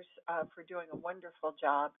speakers for doing a wonderful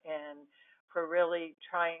job and for really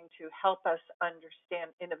trying to help us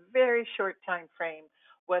understand in a very short time frame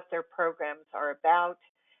what their programs are about.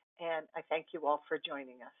 And I thank you all for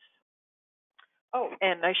joining us. Oh,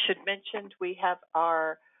 and I should mention we have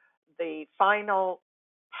the final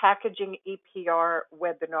packaging EPR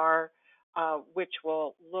webinar, which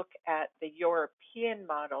will look at the European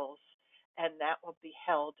models, and that will be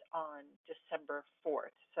held on December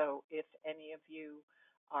 4th. So if any of you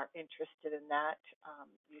are interested in that,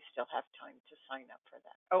 you still have time to sign up for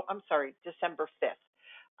that. Oh, I'm sorry, December 5th.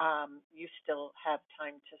 You still have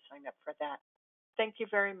time to sign up for that. Thank you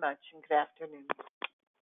very much, and good afternoon.